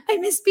 I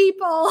miss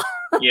people.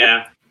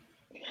 Yeah.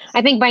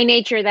 I think by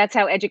nature, that's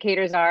how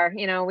educators are.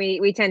 You know,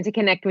 we tend to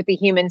connect with the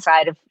human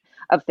side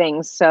of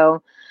things.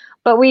 So,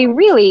 but we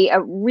really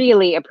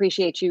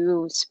appreciate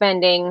you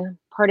spending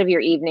part of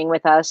your evening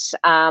with us.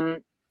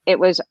 It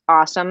was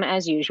awesome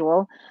as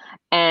usual.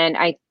 And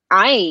I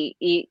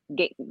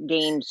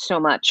gained so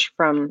much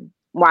from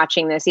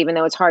watching this, even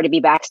though it's hard to be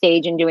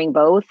backstage and doing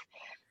both.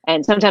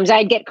 And sometimes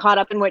I'd get caught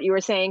up in what you were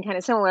saying, kind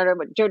of similar to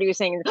what Jody was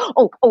saying.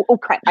 Oh,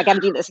 crap. I got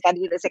to do this. I got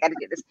to do this. I got to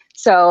do this.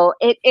 So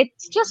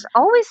it's just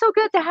always so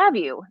good to have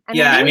you. And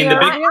yeah, I mean, the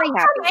big really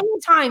happy.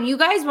 Anytime you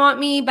guys want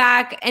me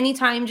back,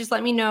 anytime, just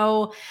let me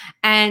know.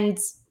 And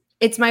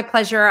it's my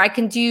pleasure. I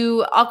can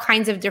do all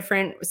kinds of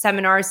different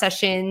seminar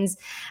sessions,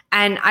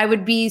 and I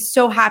would be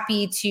so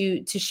happy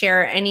to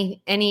share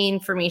any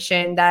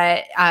information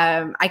that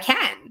I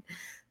can.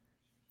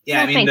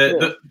 Yeah, Well, I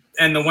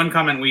mean, the one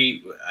comment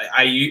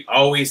I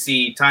always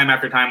see time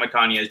after time with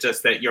Tanya is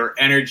just that your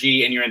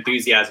energy and your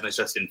enthusiasm is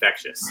just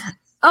infectious.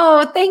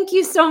 Oh, thank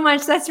you so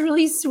much. That's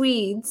really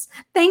sweet.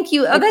 Thank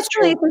you. Oh, that's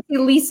really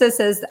sweet. Lisa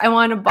says, I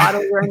want to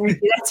bottle your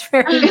energy. That's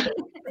very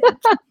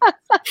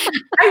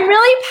I'm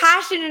really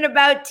passionate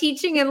about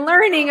teaching and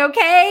learning,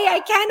 okay?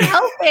 I can't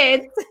help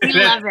it. We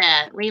love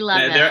it. We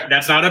love it.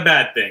 That's not a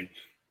bad thing.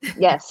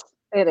 Yes,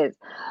 it is.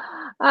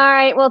 All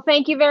right. Well,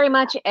 thank you very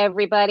much,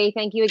 everybody.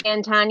 Thank you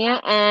again, Tanya.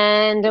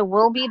 And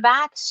we'll be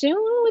back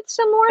soon with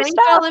some more Thank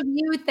stuff. all of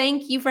you.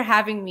 Thank you for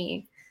having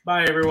me.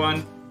 Bye,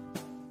 everyone.